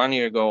ago or 1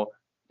 year ago,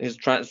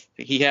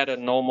 he had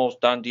an almost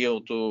done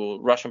deal to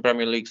Russian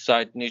Premier League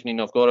side Nizhny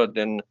Novgorod,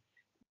 and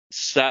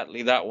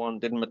sadly that one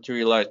didn't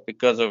materialize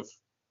because of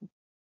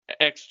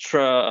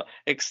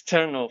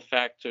external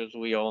factors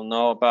we all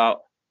know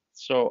about.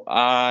 So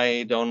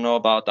I don't know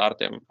about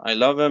Artem. I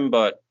love him,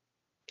 but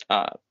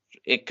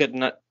it could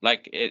not,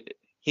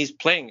 he's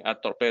playing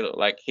at Torpedo.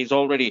 He's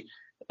already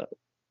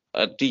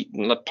a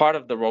part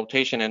of the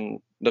rotation,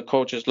 and the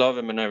coaches love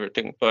him and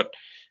everything. But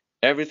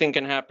everything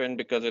can happen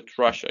because it's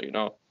Russia,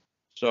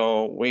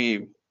 So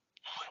we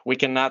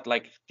cannot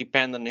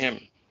depend on him.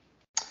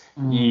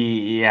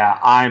 Yeah,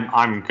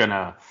 I'm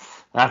gonna.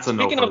 That's a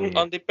no for me. Speaking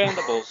of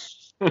undependables.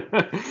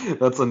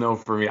 That's a no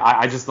for me.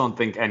 I just don't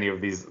think any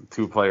of these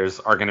two players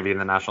are going to be in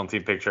the national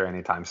team picture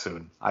anytime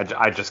soon.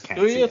 I just can't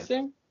see it. Do you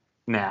think?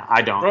 Nah,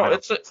 I don't. Bro, I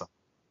don't think so.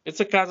 It's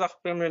a Kazakh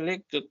Premier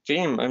League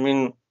team. I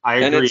mean, I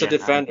agree, and it's a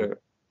defender.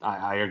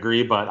 I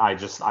agree, but I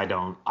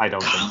don't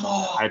think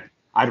so.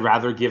 I'd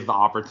rather give the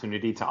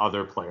opportunity to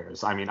other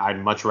players. I mean, I'd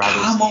much rather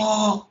see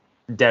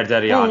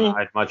Derderian.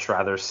 I'd much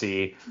rather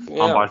see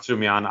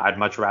Ambartumian. I'd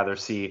much rather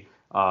see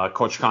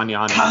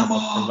Kochkanyan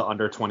from the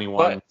under 21.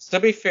 But to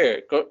be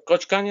fair,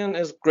 Kochkanyan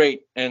is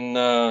great and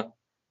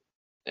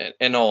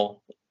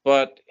all,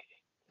 but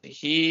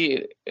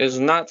he is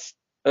not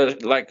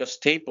a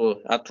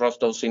staple at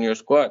Rostov senior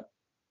squad.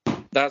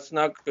 That's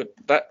not good.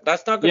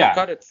 That's not going to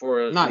cut it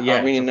for the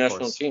Armenian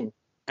national team.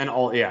 And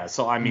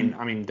so I mean,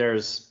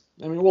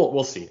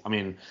 we'll see. I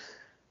mean,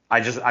 I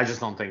just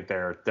don't think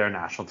they're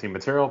national team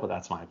material, but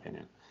that's my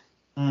opinion.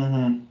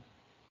 Mm-hmm.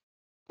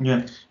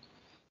 Yeah.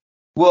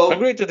 Well,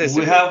 agreed to this.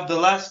 We have the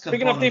last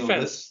component. Speaking of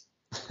defense.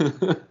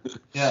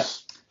 Yeah.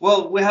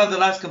 Well, we have the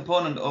last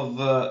component of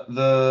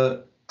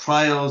the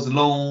trials,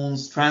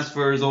 loans,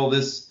 transfers, all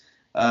this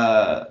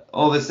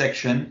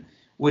section,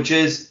 which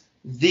is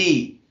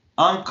the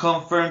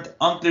unconfirmed,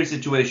 unclear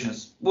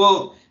situations.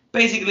 Well,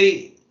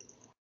 basically,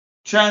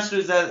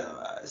 transfers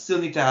that still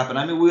need to happen.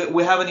 I mean,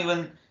 we haven't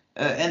even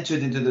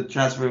entered into the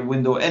transfer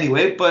window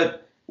anyway,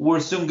 but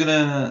we're soon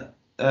gonna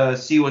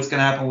see what's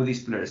gonna happen with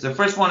these players. The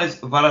first one is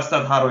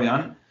Varastad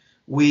Haroyan.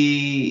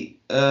 We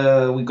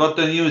got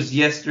the news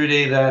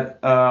yesterday that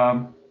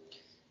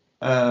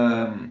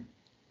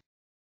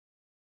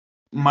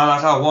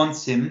Malaga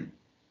wants him.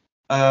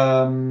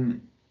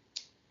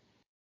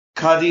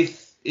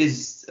 Cardiff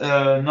is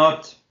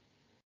not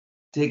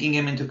taking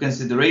him into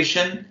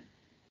consideration.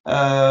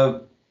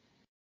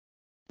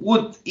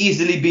 Would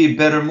easily be a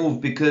better move,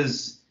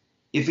 because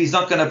if he's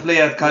not going to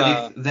play at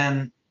Cardiff,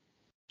 then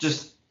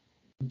just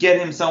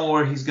get him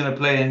somewhere he's going to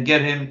play and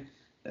get him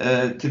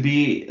to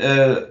be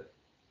a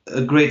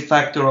great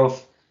factor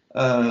of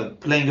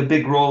playing a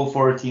big role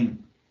for a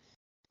team.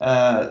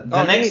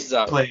 The next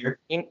player.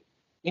 He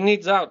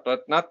needs out,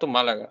 but not to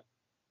Malaga.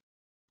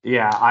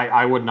 Yeah,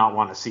 I would not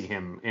want to see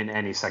him in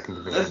any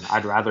second division.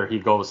 I'd rather he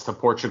goes to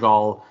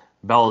Portugal,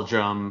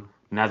 Belgium,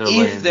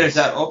 Netherlands. If there's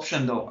that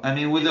option, though. I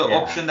mean, with the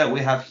option that we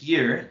have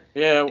here.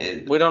 Yeah,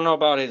 we don't know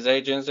about his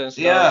agents and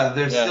stuff. Yeah,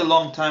 there's still a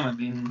long time. I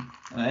mean,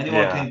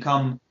 anyone can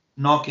come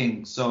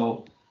knocking.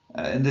 So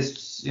in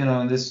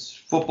this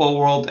football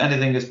world,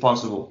 anything is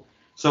possible.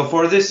 So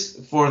for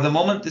the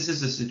moment, this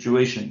is the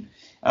situation.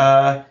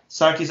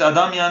 Sarkis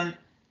Adamian,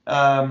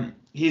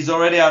 he's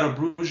already out of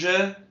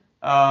Bruges.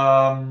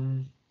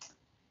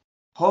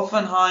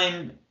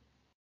 Hoffenheim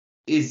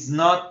is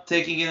not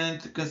taking it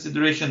into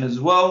consideration as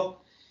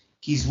well.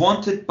 He's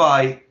wanted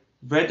by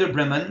Werder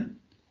Bremen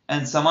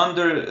and some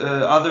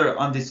other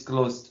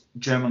undisclosed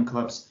German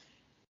clubs.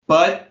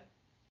 But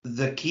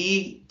the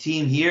key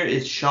team here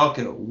is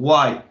Schalke.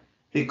 Why?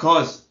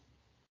 Because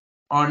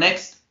our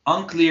next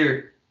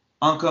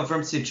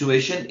unconfirmed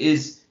situation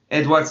is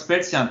Eduard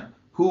Spertsyan,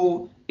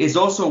 who is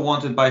also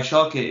wanted by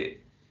Schalke.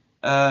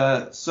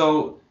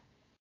 So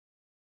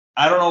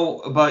I don't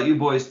know about you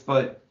boys,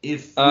 but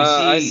if we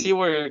see... I see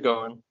where you're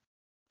going.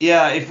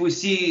 Yeah, if we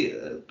see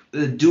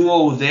a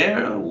duo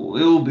there, it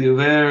will be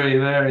very,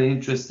 very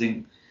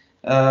interesting.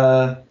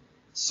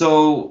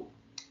 So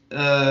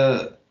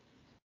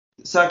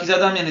Sarkis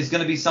Adamian is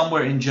going to be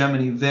somewhere in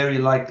Germany, very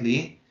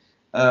likely.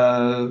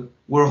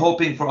 We're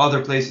hoping for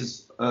other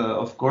places,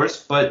 of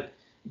course, but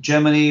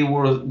Germany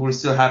we're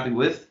still happy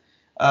with.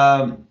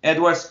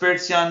 Eduard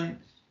Spertsyan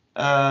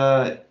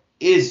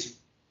is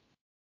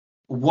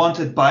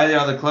wanted by the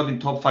other club in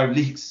top 5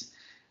 leagues.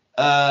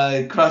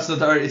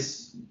 Krasnodar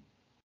is,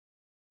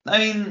 I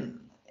mean,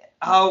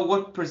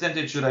 what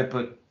percentage should I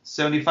put?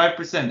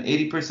 75%,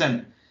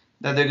 80%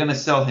 that they're going to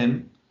sell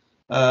him.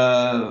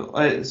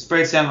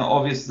 Spertsyan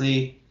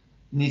obviously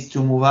needs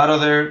to move out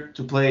of there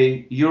to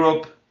play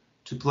Europe,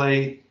 to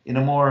play in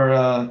a more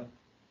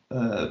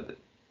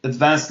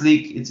advanced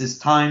league. It's his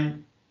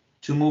time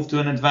to move to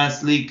an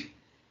advanced league.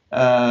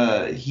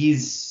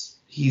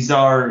 He's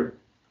our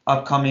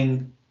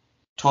upcoming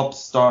top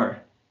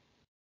star.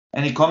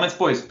 Any comments,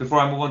 boys, before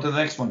I move on to the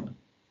next one?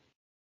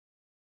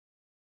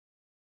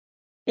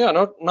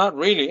 Yeah, not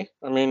really.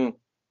 I mean,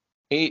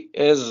 he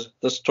is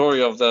the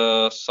story of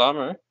the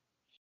summer,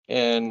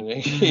 and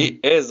he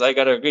is, I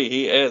gotta agree,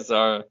 he is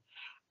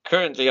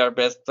currently our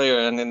best player,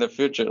 and in the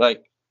future,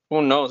 like,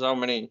 who knows how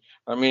many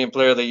Armenian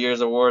Player of the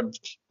Year's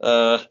awards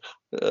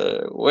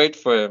wait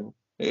for him.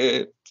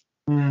 Keep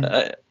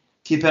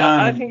an eye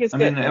on him. I think it's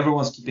good. I mean,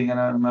 everyone's keeping an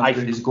eye on him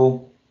after his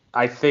goal.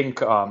 I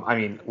think,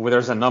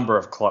 there's a number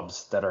of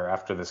clubs that are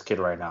after this kid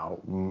right now.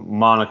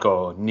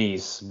 Monaco,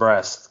 Nice,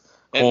 Brest,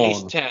 Cologne, at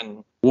least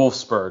 10.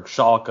 Wolfsburg,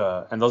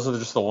 Schalke, and those are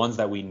just the ones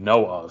that we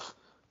know of,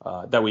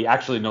 that we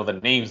actually know the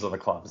names of the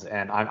clubs.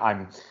 And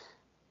I'm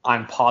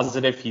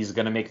positive he's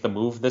going to make the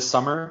move this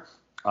summer,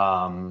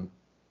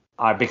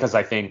 because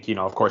I think,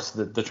 of course,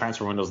 the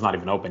transfer window is not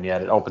even open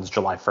yet. It opens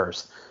July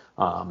 1st.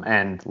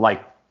 And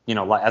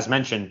as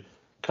mentioned,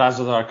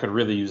 Krasnodar could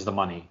really use the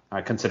money,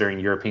 considering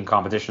European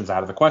competition's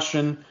out of the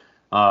question,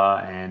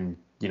 and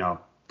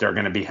they're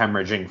going to be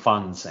hemorrhaging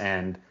funds,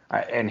 and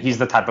he's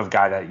the type of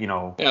guy that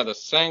the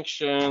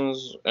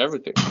sanctions,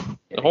 everything,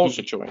 the whole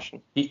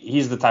situation.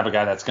 He's the type of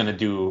guy that's going to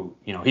do,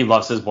 he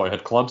loves his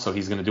boyhood club, so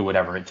he's going to do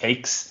whatever it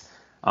takes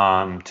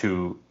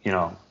to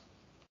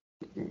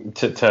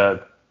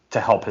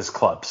help his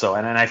club. So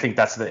and I think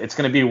it's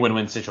going to be a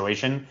win-win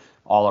situation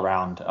all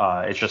around.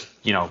 It's just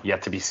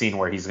yet to be seen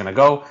where he's going to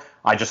go.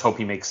 I just hope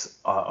he makes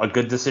a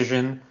good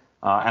decision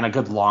and a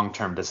good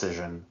long-term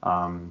decision.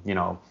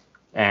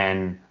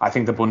 And I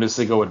think the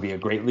Bundesliga would be a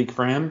great league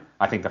for him.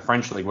 I think the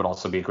French league would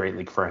also be a great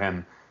league for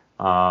him.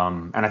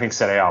 And I think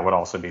Serie A would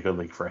also be a good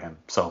league for him.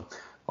 So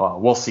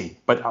we'll see.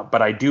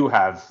 But I do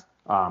have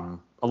a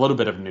little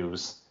bit of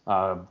news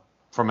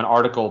from an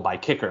article by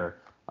Kicker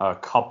a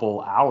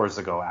couple hours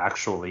ago,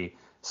 actually.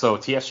 So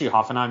TSG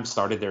Hoffenheim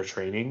started their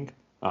training,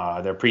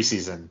 their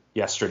preseason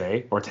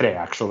yesterday, or today,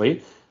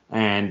 actually.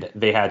 And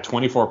they had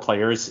 24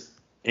 players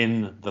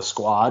in the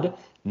squad,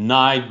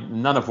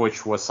 none of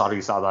which was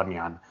Sarkis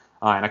Adamian.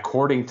 And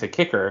according to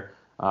Kicker,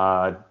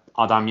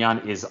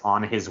 Adamian is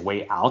on his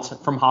way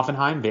out from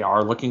Hoffenheim. They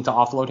are looking to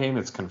offload him.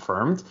 It's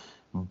confirmed.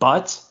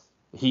 But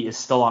he is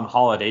still on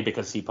holiday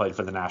because he played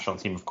for the national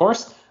team, of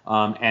course.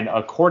 And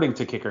according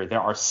to Kicker, there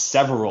are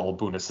several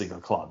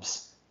Bundesliga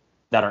clubs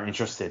that are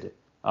interested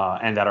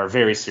and that are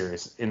very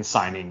serious in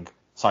signing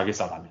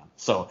Sarkis Adamian.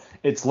 So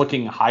it's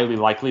looking highly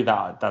likely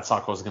that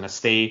Sarko is going to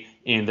stay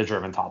in the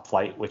German top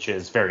flight, which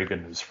is very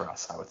good news for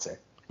us, I would say.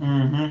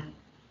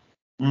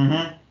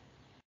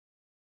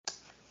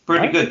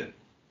 Pretty good.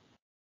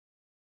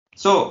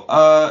 So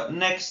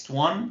next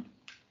one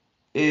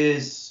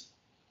is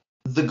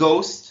the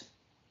ghost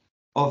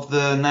of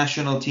the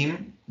national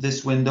team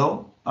this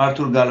window,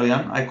 Artur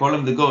Galoyan. I call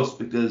him the ghost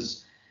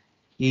because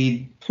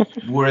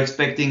we're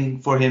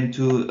expecting for him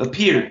to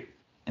appear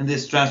in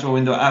this transfer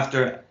window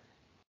after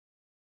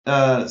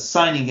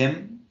signing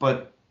him,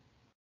 but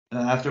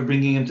after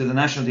bringing him to the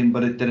national team,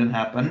 but it didn't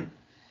happen.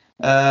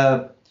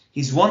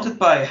 He's wanted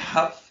by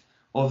half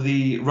of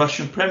the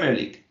Russian Premier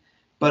League,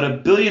 but a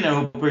billionaire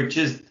who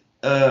purchased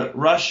a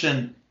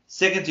Russian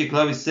second-tier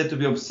club is said to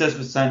be obsessed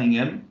with signing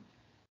him.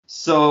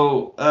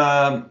 So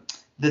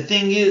the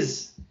thing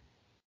is,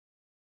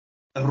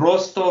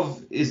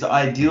 Rostov is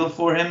ideal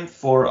for him,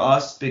 for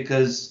us,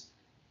 because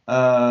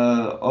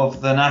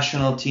of the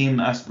national team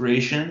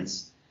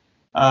aspirations.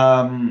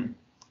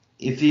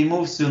 if he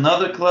moves to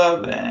another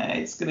club,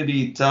 it's going to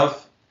be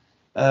tough.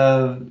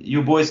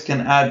 You boys can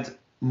add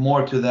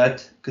more to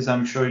that because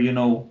I'm sure you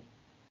know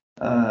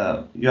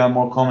you have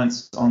more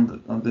comments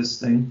on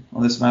this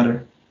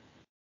matter.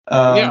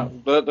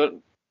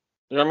 The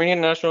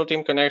Armenian national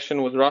team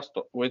connection with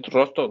Rostov,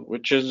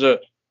 which is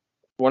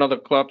one of the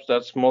clubs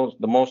that's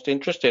the most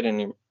interested in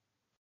him.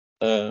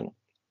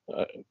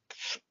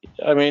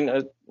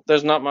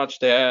 There's not much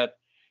to add.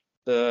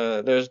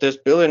 There's this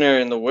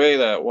billionaire in the way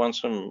that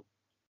wants him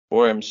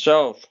for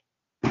himself.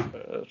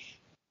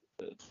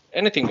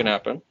 Anything can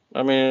happen.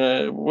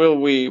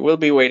 We'll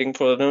be waiting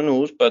for the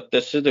news, but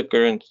this is the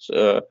current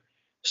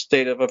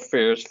state of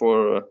affairs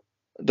for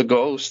the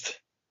ghost.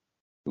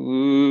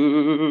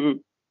 And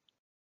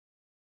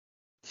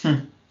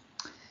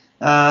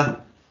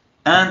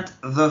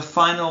the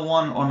final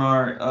one on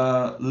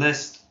our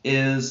list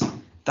is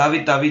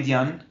David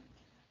Davidyan.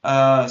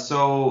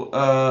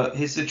 So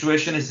his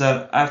situation is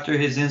that after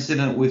his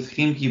incident with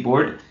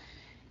Henrikh,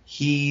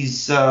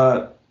 he's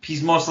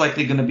most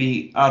likely going to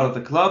be out of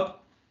the club,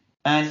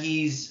 and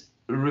he's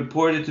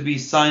reported to be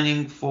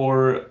signing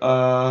for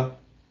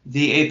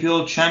the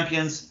APL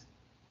champions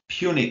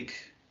Pyunik,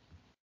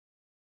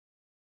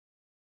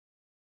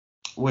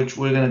 which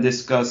we're going to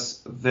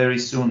discuss very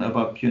soon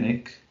about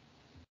Pyunik.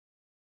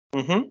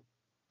 Mm-hmm.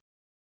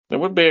 It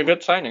would be a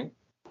good signing.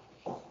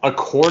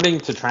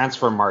 According to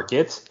Transfer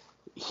Market,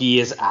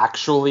 he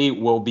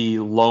will be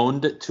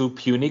loaned to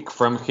Pyunik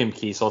from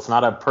Henrikh, so it's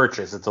not a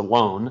purchase, it's a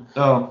loan.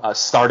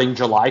 Starting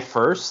July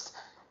 1st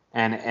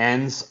and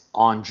ends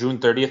on June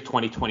 30th,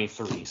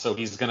 2023. So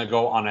he's going to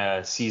go on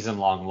a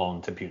season-long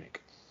loan to Pyunik.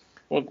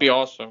 Would be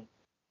awesome.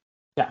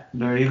 Yeah.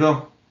 There you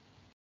go.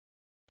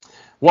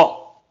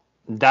 Well,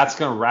 that's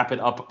going to wrap it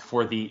up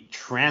for the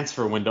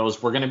transfer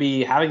windows. We're going to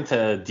be having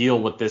to deal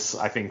with this,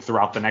 I think,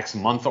 throughout the next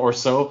month or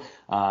so,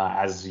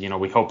 as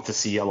we hope to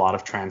see a lot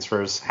of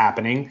transfers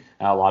happening,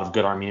 a lot of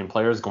good Armenian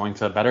players going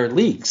to better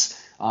leagues.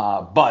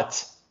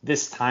 But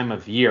this time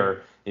of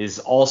year is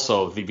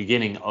also the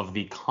beginning of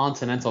the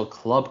continental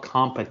club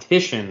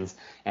competitions,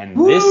 and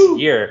this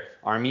year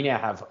Armenia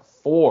have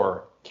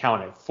four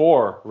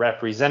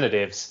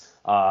representatives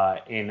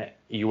in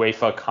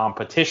UEFA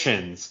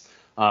competitions.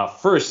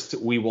 First,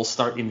 we will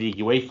start in the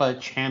UEFA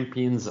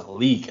Champions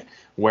League,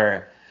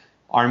 where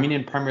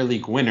Armenian Premier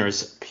League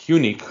winners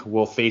Pyunik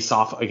will face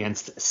off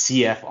against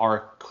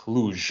CFR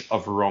Cluj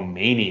of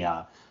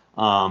Romania.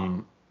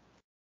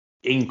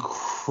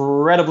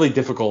 Incredibly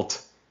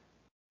difficult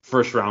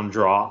first round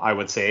draw, I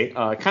would say.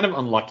 Kind of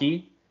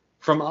unlucky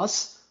from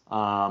us,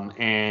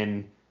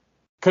 and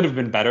could have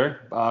been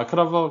better. Could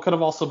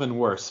have also been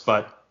worse.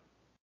 But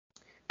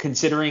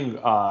considering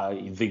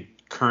the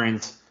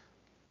current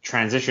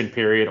transition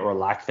period or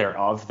lack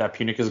thereof that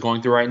Pyunik is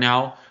going through right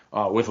now,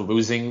 with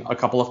losing a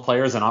couple of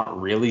players and not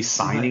really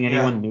signing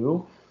anyone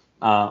new,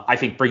 I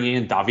think bringing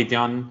in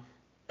Davidyan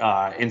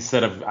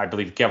instead of, I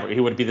believe, he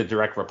would be the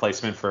direct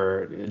replacement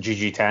for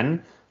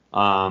GG10.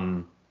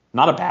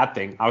 Not a bad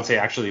thing. I would say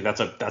actually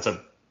that's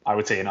I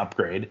would say an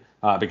upgrade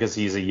because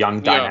he's a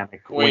young,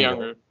 dynamic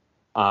winger.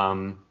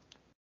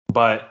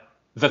 But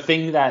the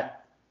thing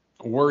that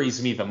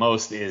worries me the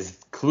most is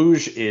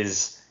Cluj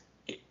is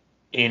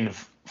in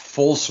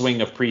full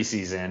swing of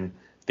preseason.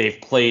 They've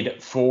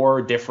played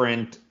 4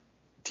 different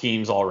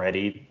teams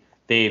already.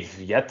 They've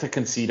yet to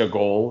concede a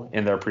goal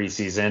in their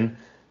preseason.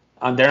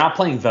 They're not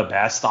playing the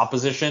best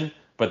opposition,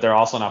 but they're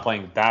also not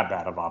playing that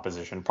bad of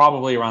opposition,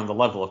 probably around the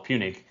level of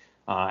Pyunik,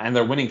 and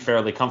they're winning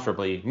fairly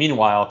comfortably.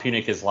 Meanwhile,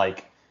 Pyunik is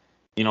like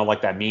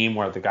that meme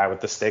where the guy with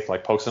the stick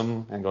pokes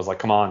him and goes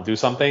come on, do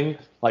something.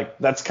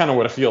 That's kind of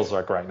what it feels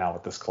like right now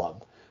with this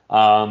club.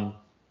 Armen.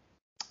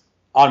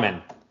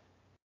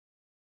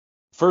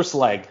 First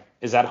leg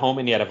is at home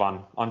in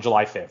Yerevan on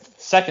July 5th.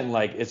 Second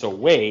leg is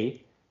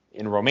away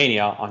in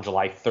Romania on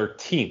July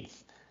 13th.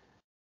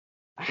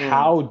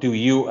 How do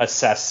you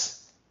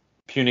assess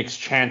Pyunik's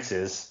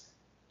chances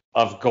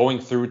of going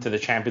through to the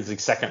Champions League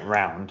second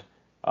round,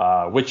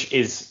 which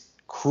is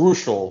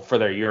crucial for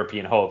their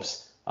European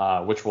hopes,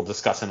 which we'll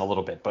discuss in a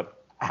little bit?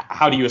 But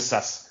how do you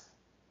assess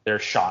their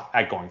shot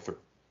at going through?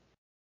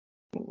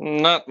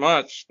 Not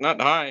much. Not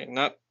high.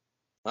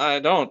 I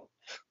don't.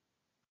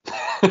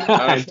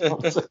 That's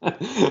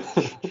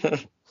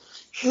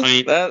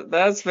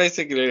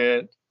basically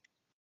it.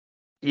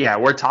 Yeah,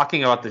 we're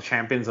talking about the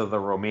champions of the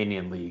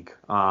Romanian league.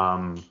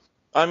 1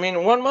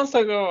 month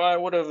ago, I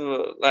would have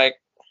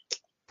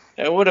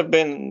it would have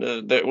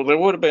been there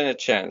would have been a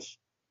chance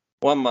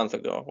 1 month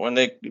ago when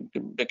they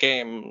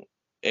became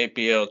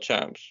APL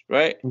champs,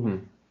 right? Mm-hmm.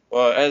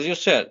 Well, as you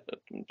said,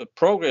 the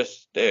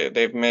progress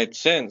they've made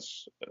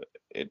since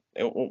it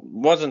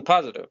wasn't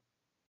positive.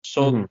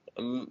 So,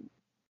 I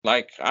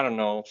don't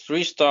know,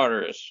 3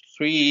 starters,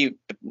 3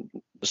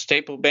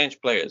 staple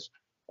bench players.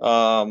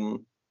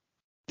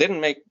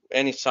 Didn't make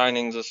any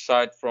signings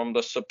aside from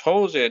the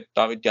supposed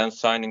Davidyan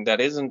signing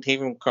that isn't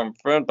even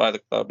confirmed by the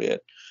club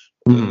yet.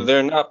 Mm-hmm.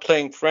 They're not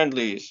playing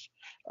friendlies.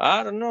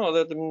 I don't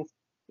know.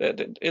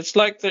 It's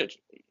like that.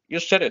 You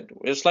said it.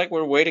 It's like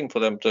we're waiting for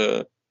them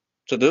to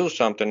to do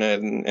something,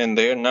 and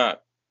they're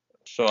not.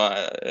 So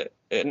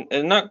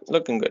it's not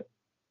looking good.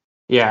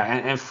 Yeah,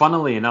 and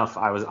funnily enough,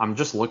 I'm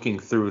just looking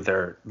through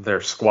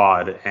their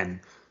squad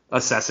and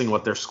assessing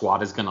what their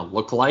squad is going to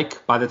look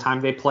like by the time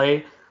they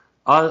play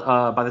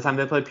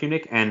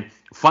Pyunik. And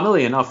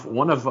funnily enough,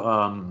 one of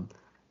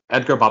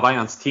Edgar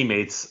Babayan's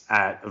teammates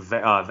at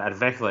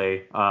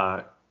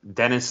Vekle,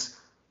 Denis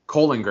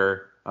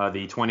Kolinger,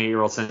 the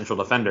 28-year-old central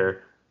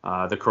defender,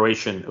 the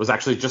Croatian, was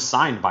actually just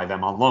signed by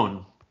them on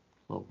loan.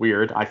 Well,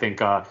 weird. I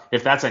think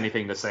if that's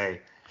anything to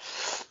say,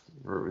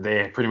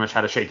 they pretty much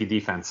had a shaky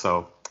defense,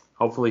 so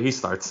hopefully he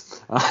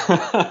starts.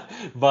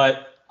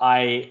 But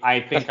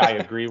I think I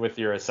agree with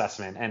your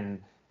assessment,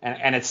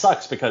 and it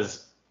sucks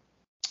because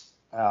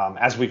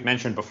as we've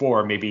mentioned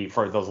before, maybe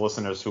for those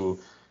listeners who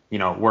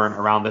weren't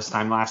around this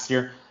time last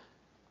year,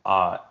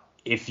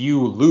 if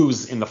you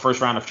lose in the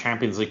first round of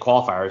Champions League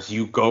qualifiers,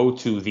 you go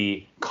to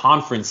the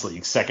Conference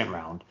League second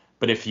round.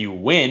 But if you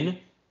win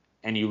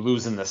and you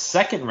lose in the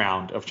second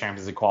round of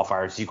Champions League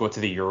qualifiers, you go to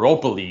the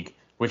Europa League,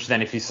 which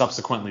then if you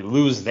subsequently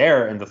lose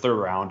there in the third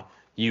round,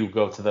 you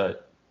go to the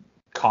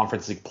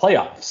Conference League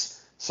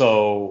playoffs.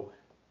 So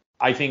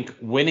I think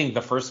winning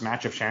the first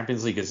match of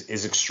Champions League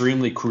is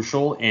extremely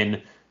crucial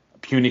in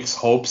Pyunik's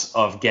hopes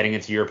of getting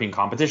into European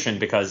competition,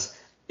 because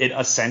it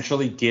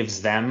essentially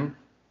gives them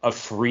a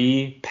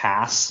free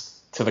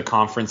pass to the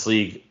Conference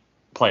League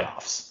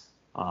playoffs.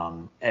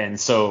 And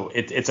so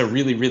it's a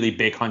really, really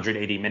big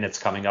 180 minutes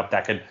coming up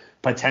that could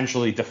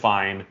potentially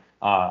define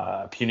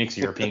Pyunik's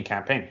European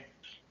campaign.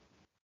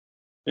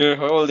 You're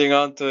holding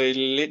on to a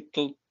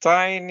little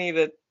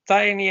the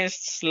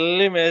tiniest,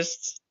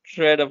 slimmest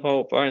shred of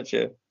hope, aren't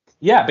you?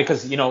 Yeah,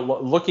 because,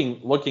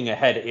 looking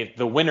ahead, if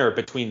the winner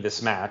between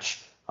this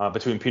match,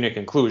 between Pyunik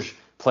and Cluj,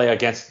 play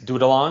against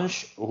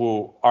Dudelange,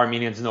 who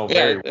Armenians know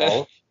very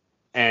well,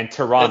 and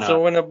Tirana. It's a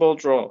winnable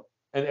draw.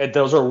 And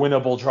those are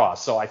winnable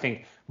draws. So I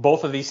think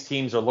both of these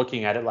teams are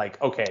looking at it like,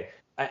 okay,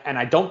 and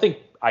I don't think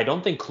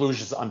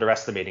Cluj is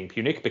underestimating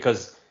Pyunik,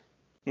 because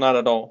not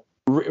at all.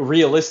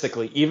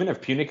 Realistically, even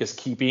if Pyunik is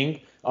keeping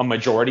a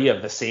majority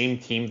of the same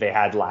team they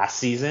had last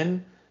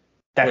season,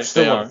 that's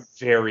still a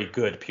very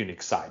good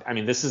Pyunik side. I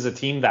mean, this is a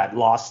team that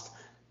lost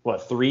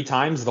 3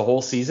 times the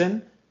whole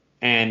season,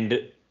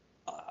 and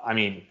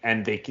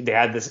they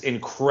had this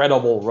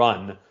incredible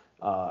run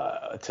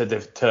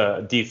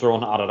to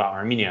dethrone Ararat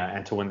Armenia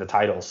and to win the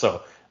title.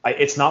 So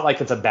it's not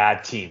like it's a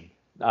bad team,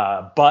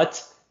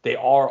 but they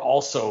are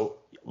also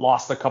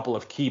lost a couple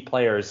of key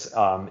players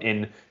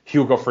in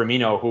Hugo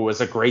Firmino, who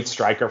was a great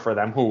striker for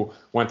them, who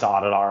went to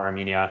Ararat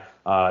Armenia.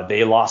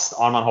 They lost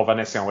Arman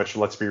Hovhannisyan, which,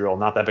 let's be real,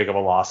 not that big of a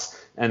loss.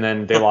 And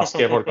then they lost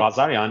Gevorg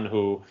Lazaryan,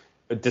 who,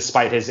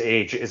 despite his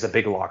age, is a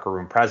big locker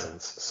room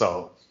presence.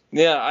 So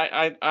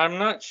yeah, I'm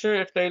not sure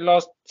if they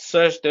lost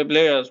Serge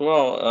Deblay as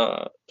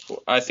well.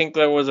 I think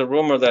there was a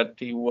rumor that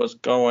he was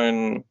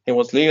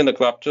leaving the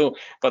club too.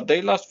 But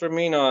they lost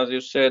Firmino, as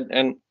you said,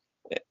 and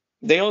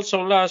they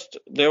also lost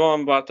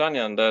Devan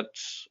Vartanyan,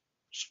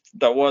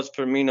 that was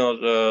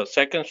Firmino's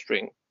second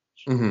string.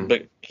 Mm-hmm.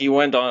 But he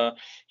went on.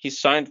 He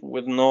signed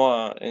with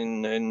Noah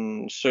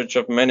in search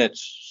of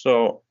minutes.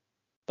 So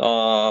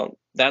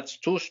that's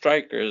 2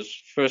 strikers,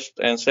 first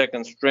and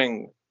second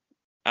string,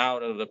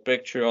 out of the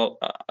picture.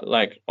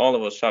 All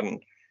of a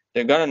sudden,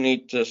 they're gonna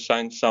need to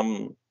sign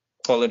some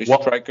quality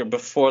striker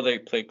before they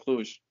play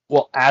Cluj.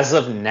 Well, as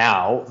of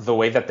now, the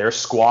way that their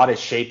squad is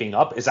shaping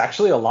up is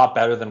actually a lot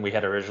better than we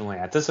had originally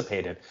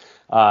anticipated.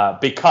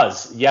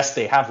 Because, yes,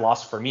 they have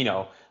lost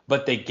Firmino,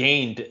 but they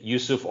gained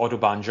Yusuf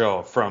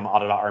Odubanjo from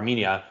Ararat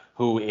Armenia,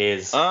 who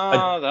is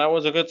that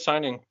was a good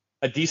signing.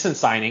 A decent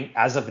signing.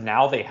 As of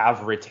now, they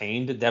have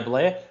retained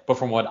Deblay, but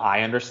from what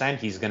I understand,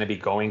 he's going to be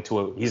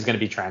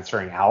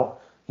transferring out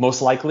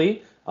most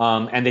likely.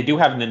 And they do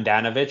have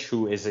Nandanovic,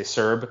 who is a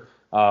Serb,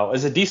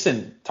 is a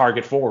decent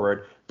target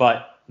forward,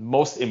 but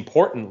most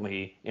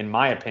importantly, in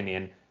my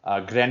opinion,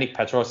 Grenik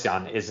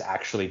Petrosyan is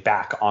actually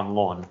back on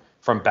loan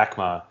from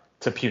Bekma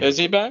to Pyunik. Is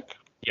he back?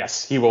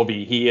 Yes, he will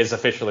be. He is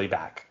officially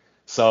back.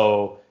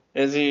 So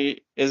is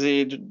he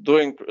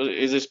spending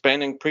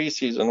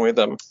preseason with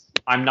them?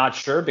 I'm not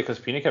sure, because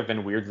Pyunik have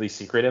been weirdly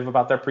secretive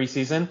about their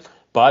preseason,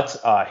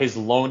 but his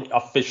loan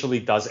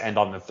officially does end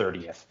on the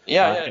 30th.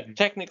 Yeah,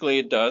 technically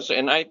it does,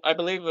 and I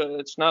believe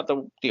it's not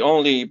the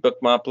only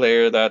Bekma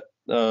player that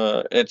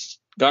it's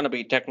gonna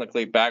be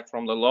technically back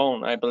from the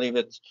loan. I believe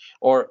I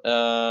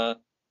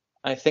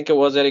think it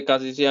was Eric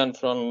Azizian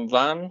from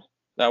Van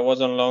that was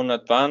on loan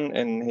at Van,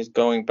 and he's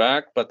going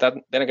back. But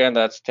then again,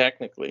 that's a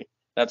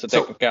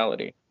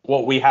technicality.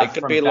 What we have, it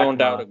could be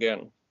loaned out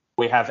again.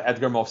 We have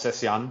Edgar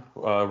Movsesyan,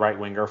 right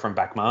winger from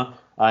Bekma.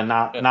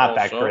 Not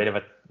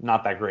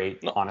that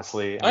great,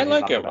 honestly. I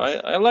like him.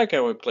 I like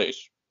how he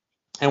plays.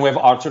 And we have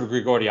Artur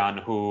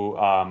Grigorian, who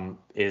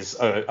is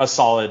a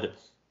solid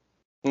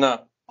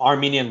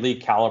Armenian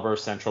League caliber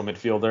central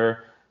midfielder.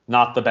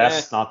 Not the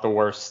best, not the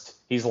worst.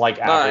 He's like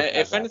average.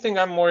 If anything,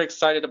 I'm more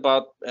excited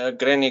about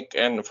Grenik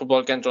and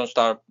Football Central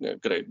star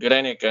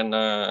Grenik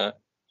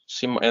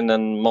and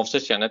then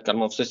Movsesyan, Edgar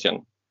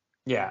Movsesyan.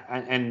 Yeah,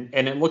 and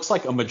it looks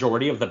like a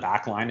majority of the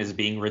back line is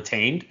being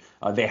retained.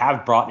 They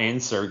have brought in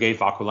Sergei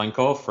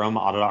Vakulenko from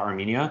Ararat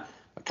Armenia.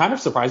 Kind of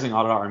surprising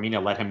Ararat Armenia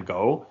let him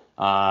go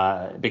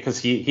because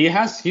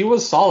he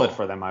was solid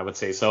for them, I would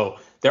say. So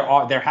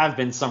there have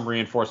been some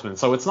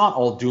reinforcements. So it's not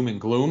all doom and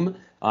gloom.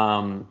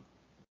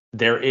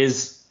 There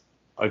is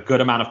a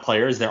good amount of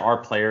players. There are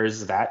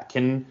players that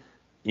can,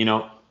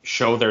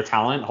 show their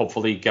talent.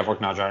 Hopefully, Gevorg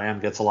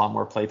Najaryan gets a lot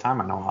more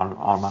playtime. I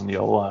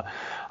know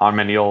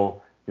Armenian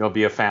you'll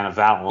be a fan of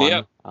that one.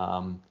 Yeah.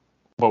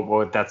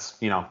 But that's,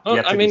 their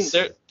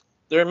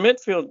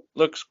midfield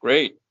looks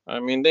great. I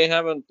mean, they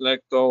haven't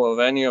let go of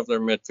any of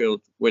their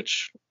midfield,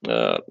 which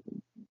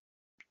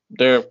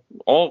they're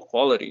all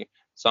quality.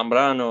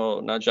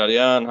 Sambrano,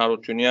 Najaryan,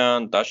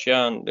 Harutyunyan,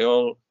 Dasyan,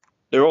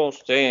 they're all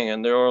staying,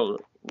 and they're all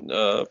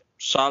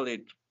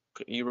solid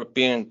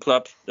European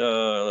club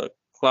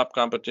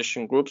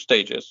competition group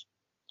stages.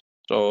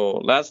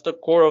 So that's the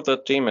core of the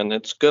team, and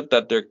it's good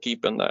that they're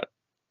keeping that.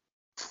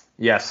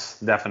 Yes,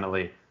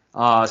 definitely.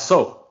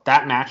 So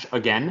that match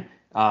again,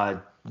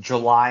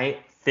 July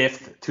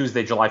 5th,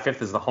 Tuesday, July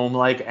 5th is the home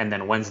leg, and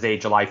then Wednesday,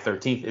 July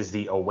 13th is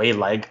the away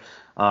leg.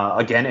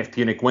 Again, if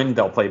Pyunik win,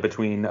 they'll play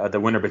between the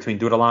winner between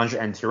Duralange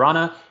and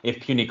Tirana. If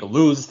Pyunik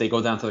lose, they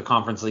go down to the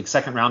Conference League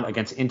second round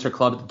against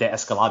Interclub de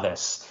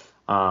Escalades.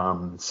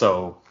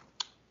 So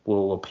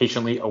we'll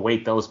patiently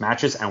await those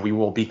matches, and we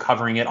will be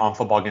covering it on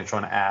Football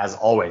Gintron as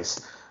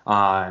always.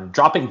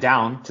 Dropping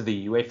down to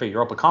the UEFA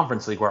Europa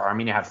Conference League, where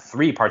Armenia have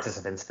 3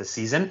 participants this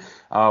season.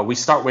 We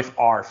start with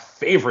our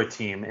favorite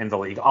team in the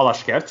league,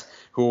 Alashkert,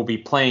 who will be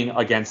playing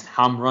against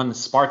Hamrun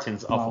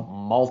Spartans of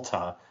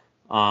Malta.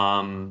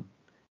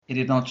 He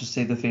did not just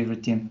say the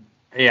favorite team.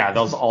 Yeah, that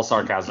was all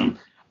sarcasm.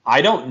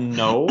 I don't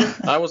know.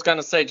 I was going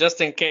to say,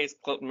 just in case,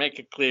 make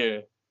it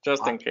clear.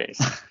 Just in case.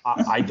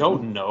 I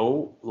don't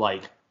know,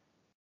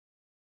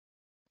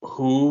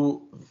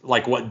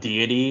 what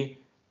deity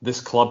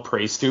this club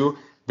prays to,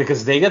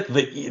 because they get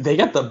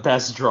the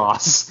best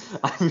draws.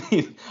 I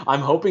mean,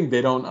 I'm hoping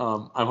they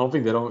don't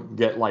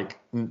get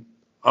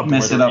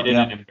obliterated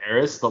and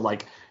embarrassed,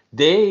 but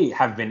they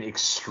have been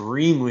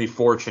extremely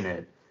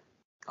fortunate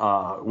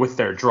with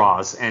their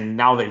draws, and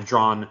now they've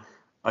drawn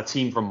a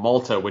team from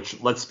Malta,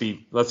 which let's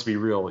be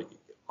real,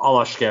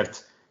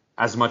 Alashkert,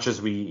 as much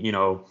as we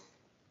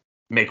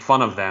make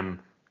fun of them,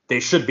 they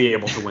should be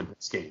able to win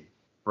this game,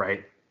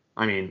 right?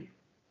 I mean,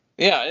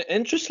 yeah.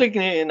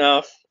 Interestingly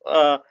enough,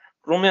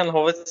 Rumian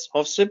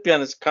Hovsipyan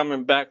is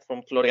coming back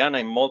from Floriana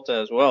in Malta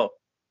as well,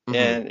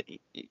 and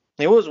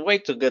he was way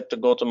too good to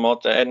go to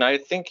Malta, and I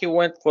think he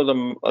went for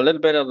a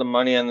little bit of the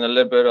money and a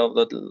little bit of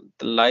the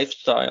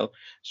lifestyle.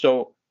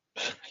 So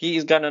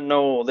he's gonna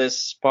know this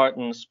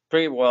Spartans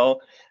pretty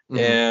well,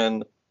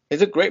 and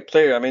he's a great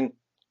player. I mean,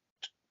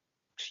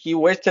 he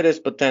wasted his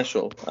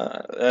potential,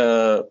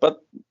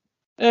 but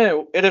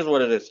it is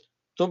what it is.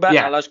 Too bad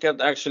Alashkert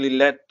actually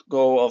let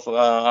go of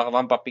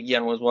Arvan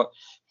Papigyan,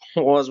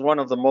 was one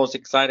of the most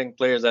exciting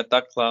players at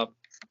that club.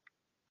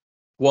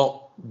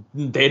 Well,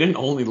 they didn't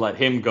only let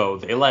him go.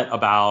 They let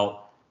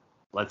about,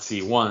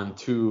 1,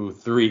 2,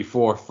 3,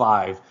 4,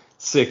 5,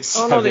 6,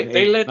 7, 8,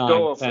 they let 9,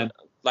 go of 10,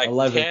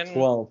 11, 10,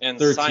 12, and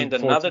 13, signed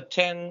 14. another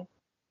 10.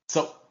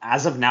 So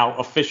as of now,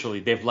 officially,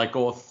 they've let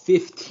go of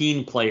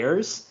 15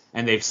 players,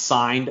 and they've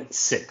signed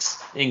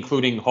 6,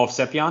 including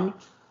Hovsepyan,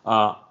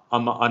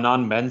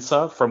 Anan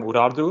Mensa from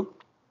Urartu,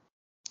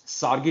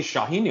 Sargis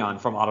Shahinian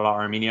from Ararat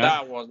Armenia.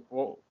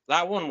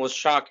 That one was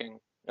shocking,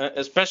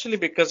 especially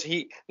because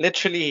he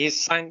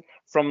signed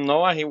from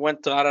Noah. He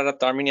went to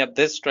Ararat Armenia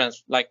this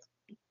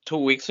 2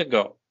 weeks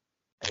ago.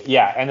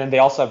 Yeah, and then they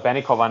also have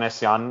Benny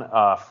Kovanesyan,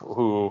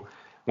 who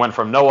went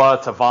from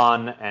Noah to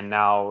Van, and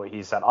now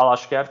he's at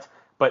Alashkert.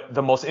 But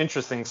the most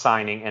interesting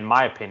signing, in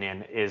my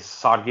opinion, is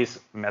Sargis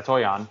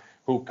Metoyan,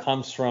 who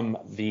comes from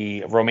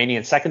the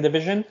Romanian second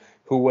division,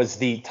 who was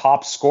the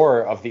top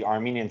scorer of the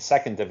Armenian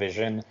second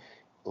division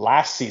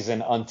last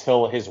season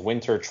until his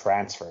winter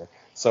transfer.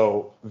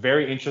 So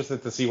very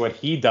interested to see what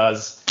he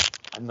does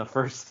in the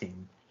first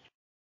team.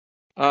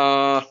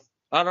 I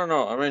don't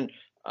know. I mean,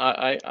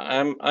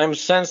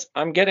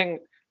 I'm getting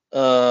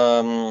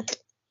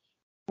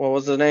what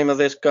was the name of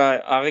this guy?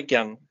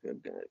 Arigian,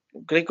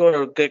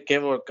 Gevorg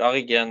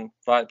Arigian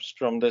vibes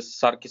from this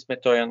Sargis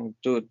Metoyan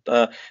dude.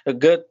 A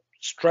good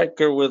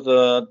striker with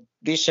a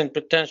decent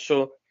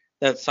potential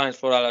that signs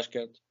for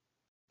Alashkert.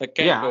 That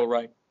can't go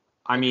right.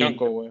 I mean, can't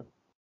go well.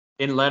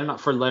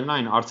 For Lerna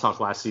in Artsakh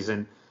last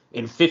season,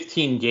 in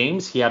 15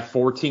 games, he had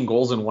 14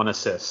 goals and 1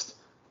 assist.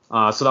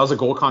 So that was a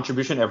goal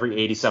contribution every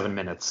 87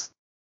 minutes.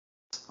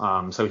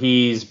 So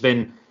he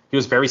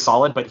was very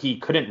solid, but he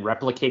couldn't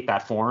replicate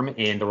that form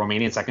in the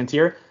Romanian second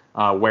tier,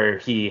 where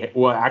he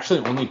actually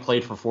only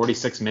played for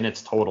 46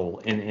 minutes total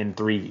in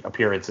 3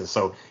 appearances.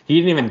 So he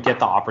didn't even get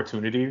the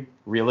opportunity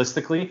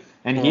realistically.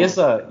 And he's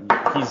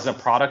a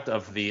product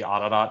of the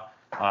Ararat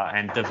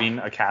and Devin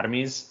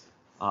academies.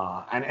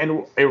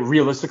 And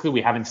realistically,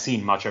 we haven't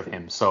seen much of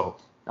him. So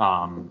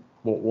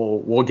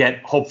we'll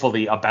get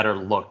hopefully a better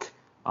look.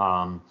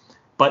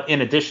 But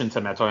in addition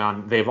to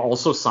Metoyan, they've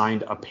also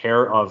signed a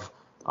pair of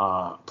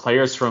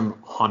players from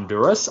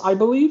Honduras, I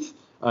believe,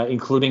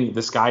 including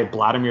this guy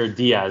Vladimir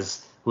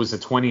Diaz, who's a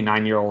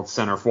 29-year-old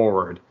center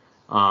forward.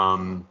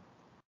 I'm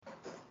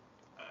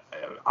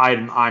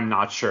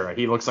not sure.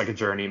 He looks like a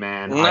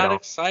journeyman. Not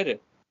excited.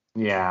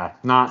 Yeah,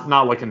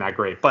 not looking that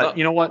great. But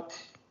you know what?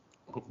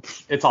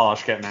 It's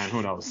Alashkert, man.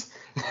 Who knows?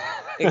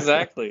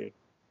 Exactly.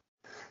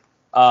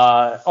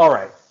 All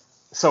right.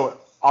 So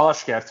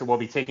Alashkert will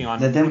be taking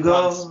on. Let them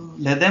go.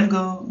 Let them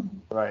go.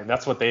 Right.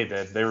 That's what they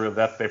did.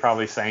 They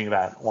probably sang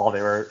that while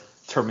they were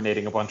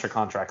terminating a bunch of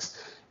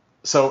contracts.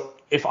 So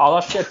if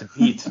Alashkert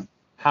beat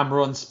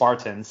Hamrun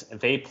Spartans,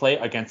 they play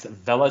against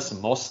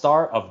Veles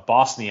Mostar of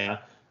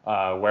Bosnia,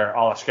 where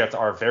Alashkert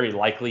are very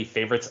likely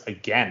favorites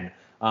again.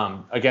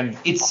 Again,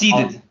 it's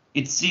seeded.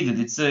 It's seeded.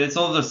 It's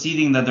all the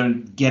seeding that they're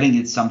getting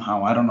it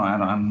somehow. I don't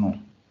know.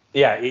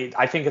 Yeah,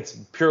 I think it's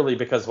purely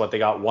because they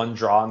got one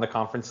draw in the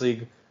Conference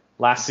League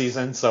last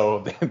season,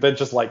 so they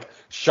just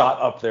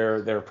shot up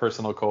their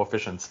personal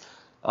coefficients.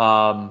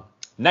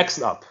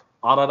 Next up,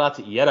 Ararat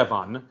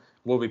Yerevan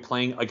will be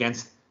playing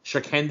against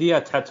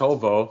Shakendia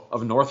Tetovo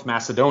of North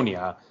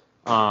Macedonia.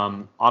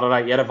 Ararat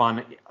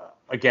Yerevan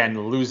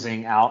again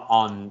losing out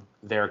on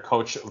their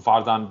coach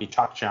Vardan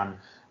Bichakyan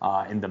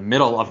in the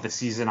middle of the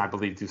season, I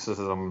believe, due to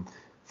some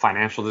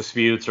financial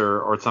disputes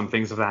or some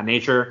things of that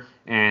nature.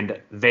 And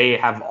they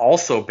have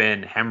also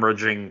been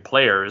hemorrhaging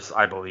players,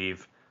 I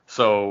believe.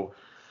 So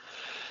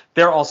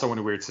they're also in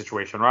a weird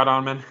situation, right,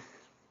 Armin?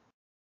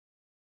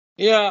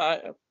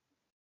 Yeah,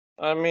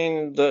 I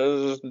mean,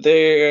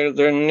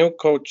 their new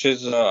coach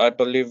is, I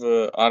believe,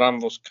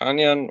 Aram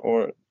Voskanyan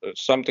or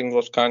something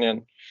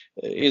Voskanyan.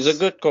 He's a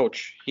good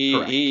coach.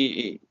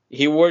 He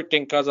worked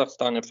in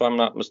Kazakhstan, if I'm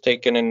not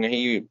mistaken, and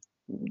he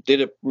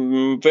did a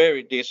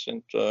very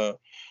decent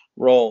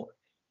role.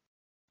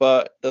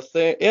 But the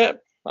thing, yeah,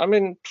 I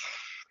mean,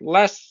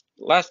 last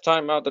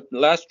time out, the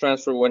last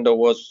transfer window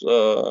was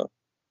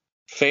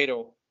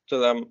fatal to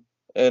them,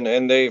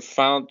 and they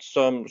found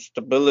some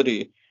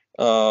stability.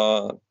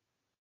 I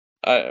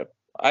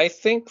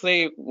think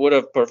they would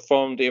have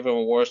performed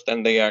even worse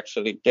than they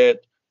actually did.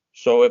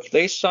 So if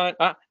they sign,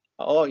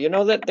 you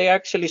know that they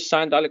actually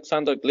signed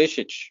Alexander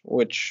Glisic,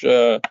 which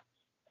I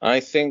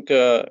think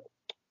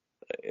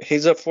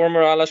he's a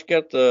former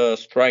Alashkert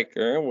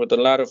striker with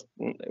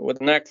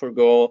knack for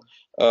goal.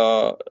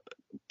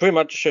 Pretty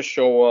much a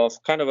show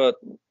off, kind of a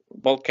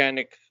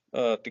volcanic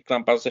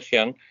Tikran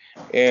Parseghian,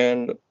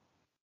 and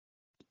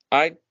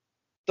I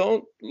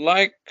don't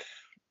like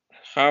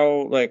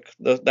how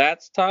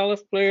that style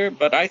of player,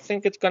 but I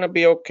think it's gonna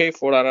be okay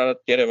for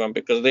Ararat Yerevan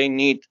because they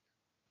need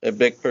a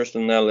big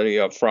personality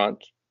up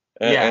front,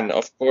 and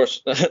of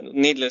course,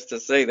 needless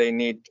to say, they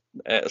need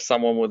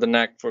someone with a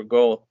knack for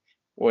goal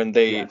when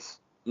they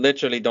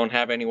literally don't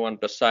have anyone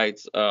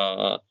besides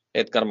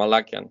Edgar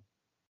Malakian.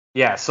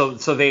 Yeah, so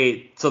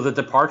the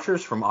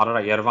departures from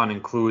Ararat Yerevan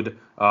include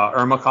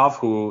Ermakov,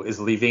 who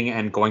is leaving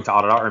and going to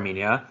Ararat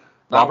Armenia,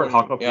 Robert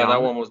Hakopian. Yeah,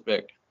 that one was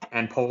big.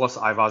 And Polos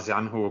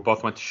Ivazyan, who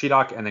both went to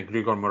Shirak, and then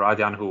Grigor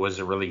Muradian, who was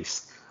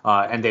released.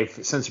 And they've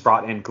since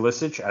brought in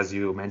Glisic, as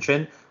you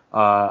mentioned,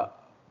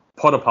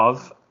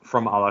 Podopov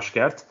from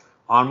Alashkert,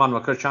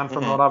 Arman Mkhitaryan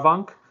from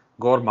Noravank,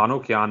 Gor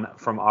Manukyan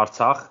from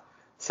Artsakh,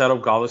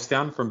 Serov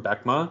Galustyan from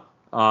Bekma,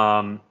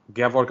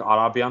 Gevorg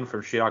Arabian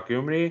from Shirak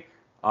Gumri,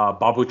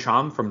 Babu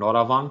Cham from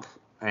Noravank,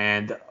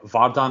 and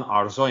Vardan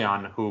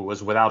Arzoyan, who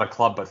was without a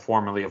club but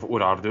formerly of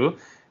Urartu.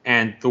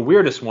 And the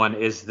weirdest one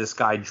is this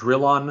guy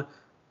Drilon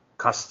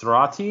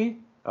Kastrati,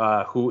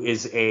 who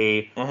is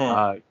a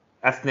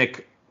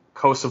ethnic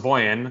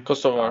Kosovoan.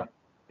 Kosovo.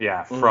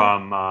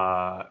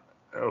 From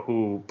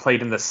who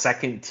played in the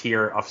second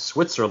tier of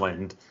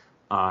Switzerland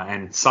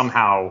and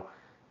somehow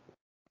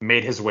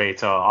made his way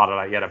to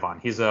Ararat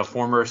Yerevan. He's a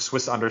former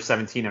Swiss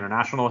under-17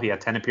 international. He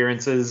had 10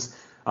 appearances.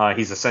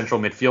 He's a central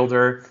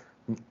midfielder.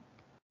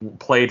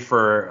 Played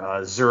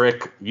for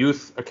Zurich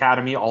Youth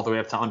Academy all the way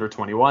up to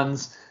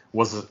under-21s.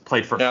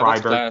 Played for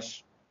Freiburg.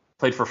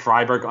 Played for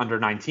Freiburg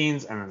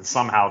under-19s, and then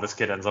somehow this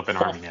kid ends up in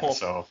Armenia.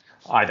 So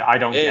I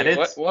don't get it.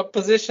 What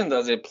position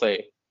does he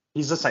play?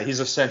 He's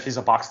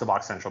a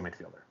box-to-box central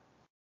midfielder.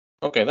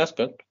 Okay, that's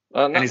good.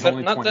 And he's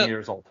only 20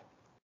 years old.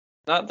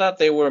 Not that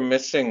they were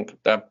missing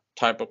that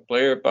type of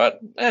player,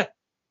 but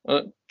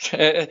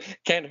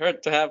can't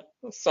hurt to have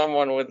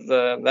someone with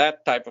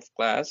that type of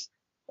class.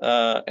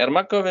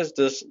 Ermakov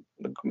is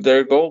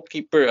their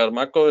goalkeeper.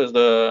 Ermakov is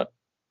the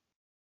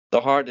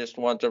hardest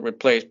one to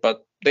replace,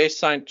 but they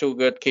signed two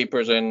good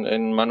keepers in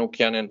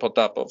Manukyan and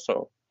Potapov,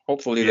 so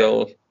hopefully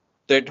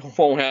they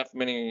won't have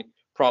many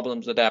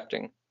problems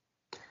adapting.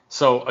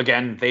 So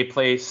again, they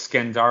play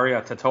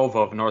Skendaria Tetovo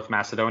of North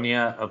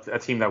Macedonia, a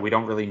team that we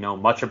don't really know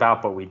much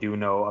about, but we do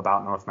know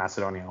about North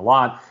Macedonia a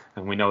lot,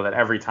 and we know that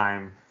every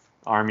time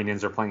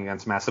Armenians are playing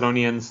against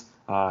Macedonians,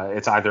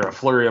 it's either a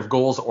flurry of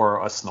goals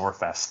or a snore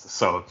fest.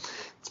 So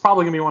it's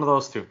probably going to be one of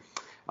those two.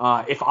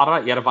 If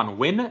Ararat Yerevan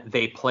win,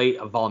 they play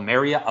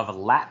Valmeria of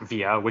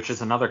Latvia, which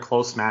is another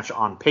close match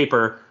on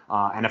paper.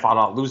 And if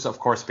Ararat lose, of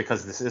course,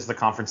 because this is the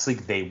Conference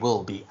League, they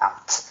will be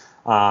out.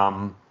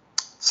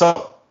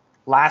 So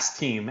last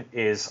team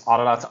is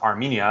Ararat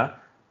Armenia,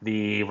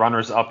 the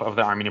runners-up of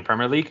the Armenian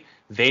Premier League.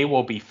 They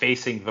will be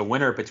facing the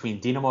winner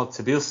between Dinamo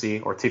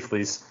Tbilisi or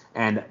Tiflis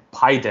and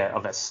Paide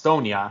of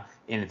Estonia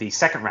in the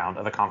second round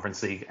of the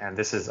Conference League. And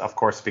this is, of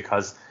course,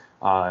 because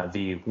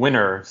the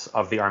winners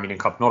of the Armenian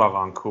Cup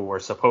Noravank, who were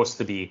supposed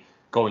to be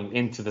going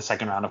into the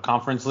second round of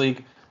Conference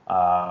League,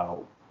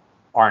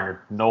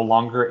 are no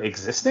longer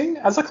existing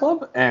as a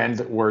club and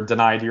were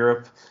denied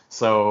Europe.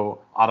 So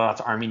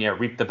Ararat Armenia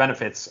reaped the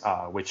benefits,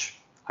 which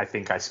I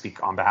think I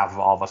speak on behalf of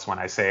all of us when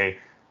I say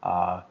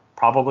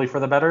probably for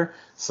the better.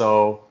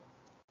 So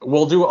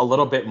we'll do a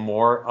little bit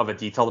more of a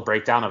detailed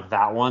breakdown of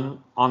that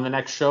one on the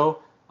next show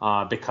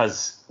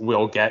because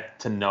we'll get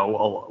to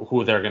know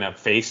who they're going to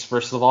face,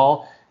 first of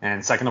all.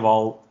 And second of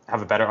all,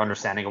 have a better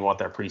understanding of what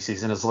their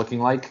preseason is looking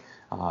like.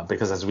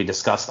 Because as we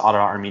discussed,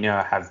 Ararat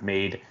Armenia have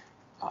made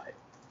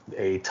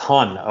a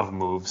ton of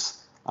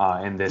moves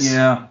in this.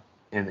 Yeah,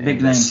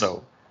 big names.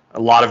 So a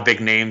lot of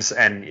big names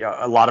and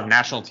a lot of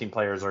national team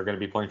players are going to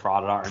be playing for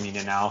Ararat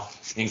Armenia now,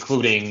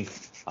 including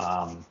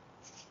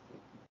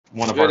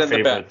one of our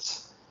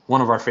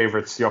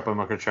favorites, Stiopa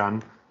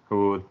Mkhitaryan,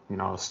 who,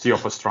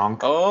 Stiopa strong.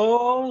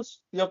 Oh,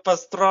 Stiopa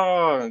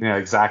strong. Yeah,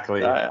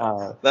 exactly.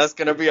 That's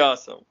going to be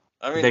awesome.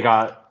 I mean, they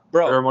got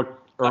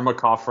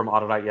Ermakov from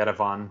Ararat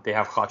Yerevan. They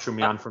have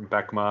Khachumian from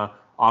Bekma,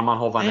 Arman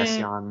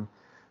Hovanesyan,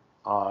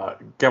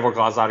 Gevo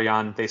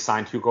Gazaryan. They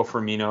signed Hugo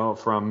Firmino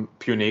from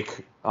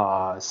Pyunik.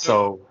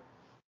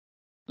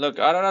 Look,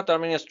 Ararat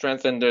Armenia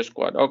strengthened their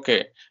squad.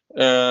 Okay.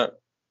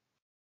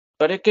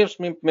 But it gives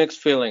me mixed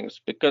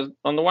feelings because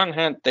on the one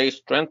hand, they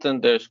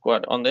strengthened their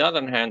squad. On the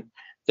other hand,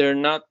 they're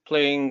not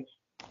playing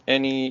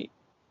any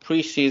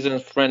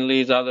preseason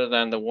friendlies other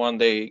than the one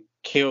they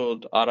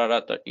killed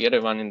Ararat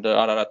Yerevan in the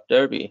Ararat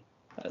Derby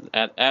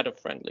at a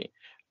friendly.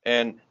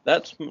 And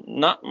that's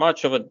not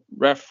much of a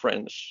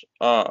reference,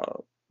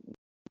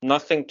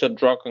 nothing to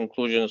draw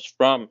conclusions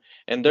from.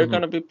 And they're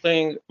going to be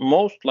playing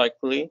most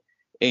likely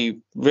a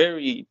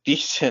very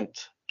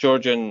decent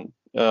Georgian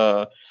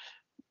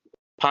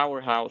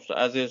powerhouse,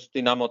 as is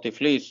Dinamo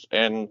Tiflis.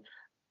 And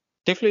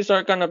Tiflis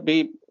are going to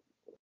be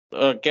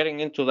getting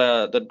into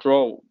the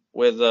draw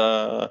with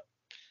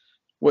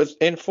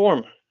in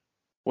form,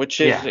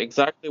 which is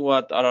exactly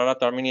what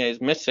Ararat Armenia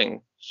is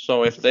missing.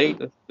 So if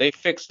they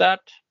fix that,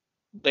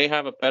 they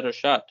have a better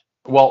shot.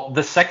 Well,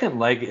 the second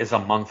leg is a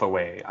month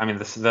away. I mean,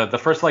 the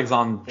first leg's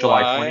on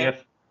July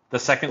 20th. The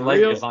second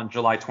leg is on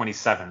July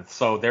 27th.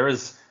 So there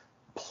is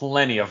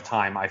plenty of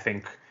time, I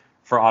think,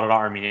 for Ararat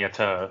Armenia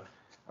to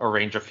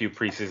arrange a few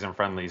preseason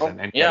friendlies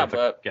and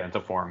get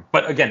into form.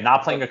 But again,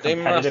 not playing a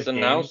competitive game.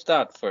 They must announce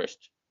that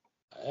first.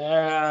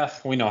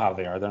 We know how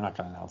they are. They're not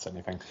going to announce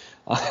anything.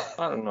 I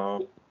don't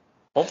know.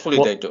 Hopefully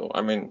they do.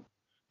 I mean,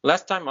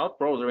 last time out,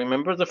 bro,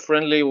 remember the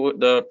friendly,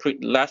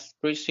 last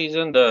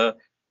preseason,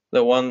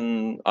 the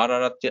one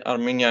Ararat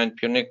Armenia and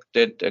Pyunik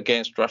did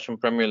against Russian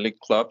Premier League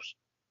clubs?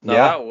 Now,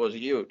 that was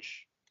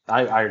huge.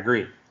 I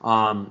agree.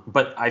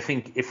 But I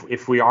think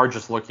if we are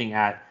just looking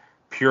at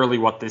purely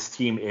what this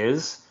team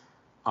is,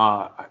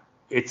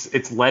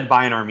 it's led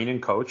by an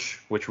Armenian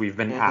coach, which we've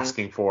been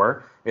asking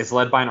for. It's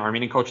led by an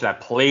Armenian coach that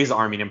plays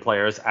Armenian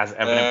players, as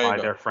evident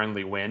by their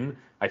friendly win.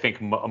 I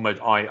think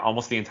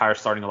almost the entire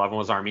starting 11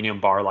 was Armenian,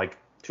 bar like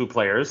 2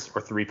 players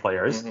or 3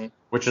 players,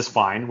 which is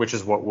fine, which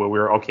is what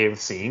we're okay with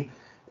seeing.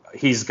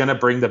 He's going to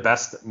bring the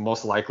best,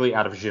 most likely,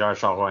 out of Girard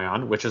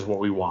Sharoyan, which is what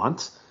we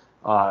want.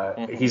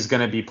 He's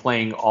going to be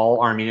playing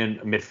all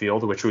Armenian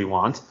midfield, which we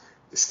want.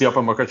 Stiopa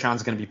Mkhitaryan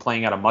is going to be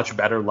playing at a much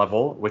better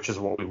level, which is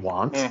what we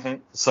want.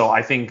 So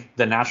I think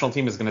the national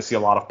team is going to see a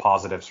lot of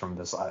positives from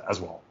this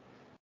as well.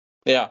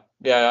 Yeah,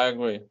 I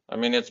agree. I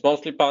mean, it's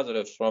mostly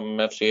positives from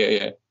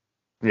FCAA.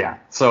 Yeah,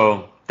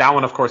 so that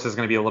one, of course, is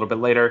going to be a little bit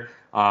later.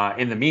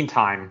 In the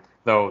meantime,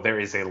 though, there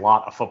is a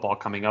lot of football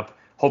coming up.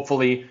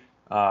 Hopefully,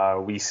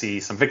 we see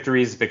some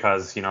victories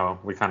because,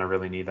 we kind of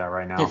really need that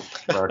right now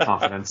for our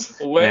confidence.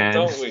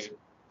 Don't we?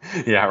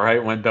 Yeah,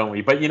 right. When don't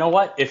we? But you know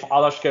what? If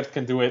Alashkert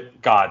can do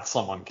it, God,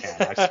 someone can.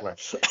 I swear.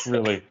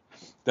 Really,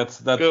 that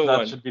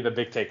should be the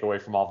big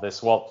takeaway from all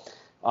this. Well,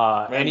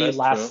 any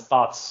last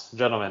thoughts,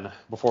 gentlemen,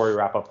 before we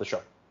wrap up the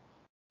show?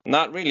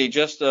 Not really.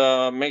 Just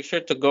make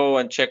sure to go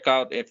and check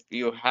out, if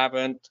you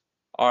haven't,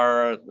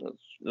 our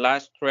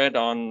last thread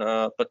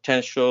on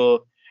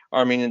potential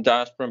Armenian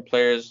diaspora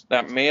players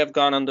that may have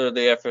gone under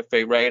the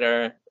FFA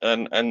radar,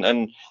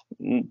 and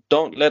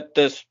don't let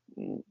this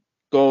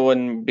go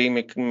and be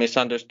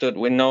misunderstood.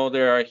 We know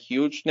there are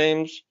huge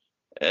names.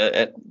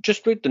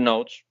 Just read the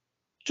notes.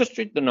 Just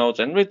read the notes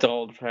and read the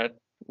whole thread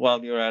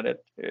while you're at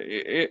it.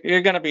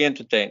 You're going to be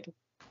entertained.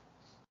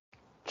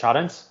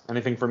 Chadens,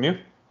 anything from you?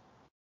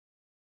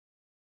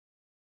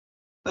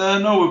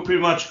 No, we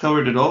pretty much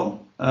covered it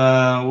all.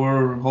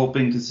 We're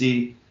hoping to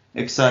see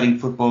exciting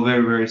football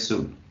very, very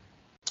soon.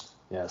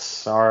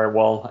 Yes. All right.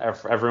 Well,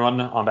 everyone,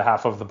 on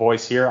behalf of the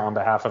boys here, on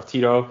behalf of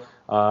Tito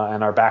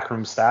and our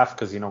backroom staff,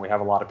 because, we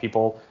have a lot of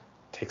people,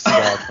 takes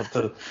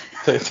to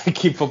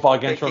keep football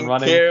against from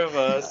running. Taking care of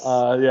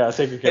us.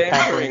 Taking care of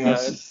pampering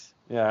us.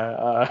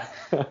 Yeah.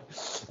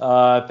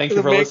 Thank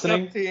you for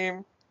listening.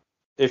 Team.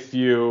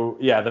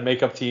 The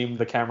makeup team,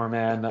 the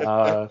cameraman,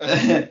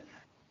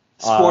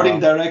 sporting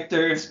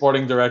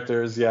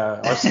directors,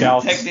 yeah, our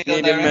scouts,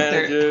 technical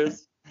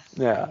managers,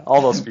 yeah,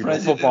 all those people.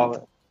 President.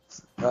 Football.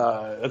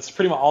 It's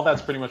pretty much all.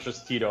 That's pretty much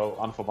just Tito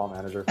on Football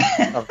Manager.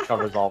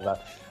 Covers all of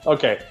that.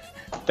 Okay,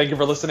 thank you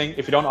for listening.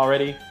 If you don't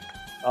already,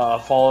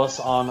 follow us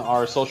on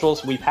our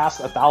socials. We passed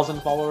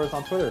 1,000 followers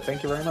on Twitter.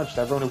 Thank you very much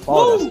to everyone who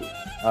followed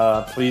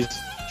us. Please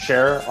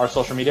share our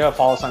social media.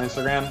 Follow us on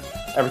Instagram.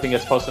 Everything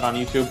gets posted on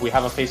YouTube. We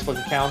have a Facebook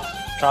account,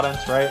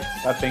 Chadens, right?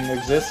 That thing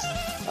exists.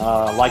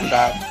 Like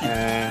that,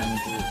 and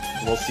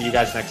we'll see you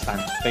guys next time.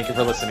 Thank you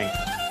for listening.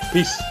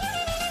 Peace.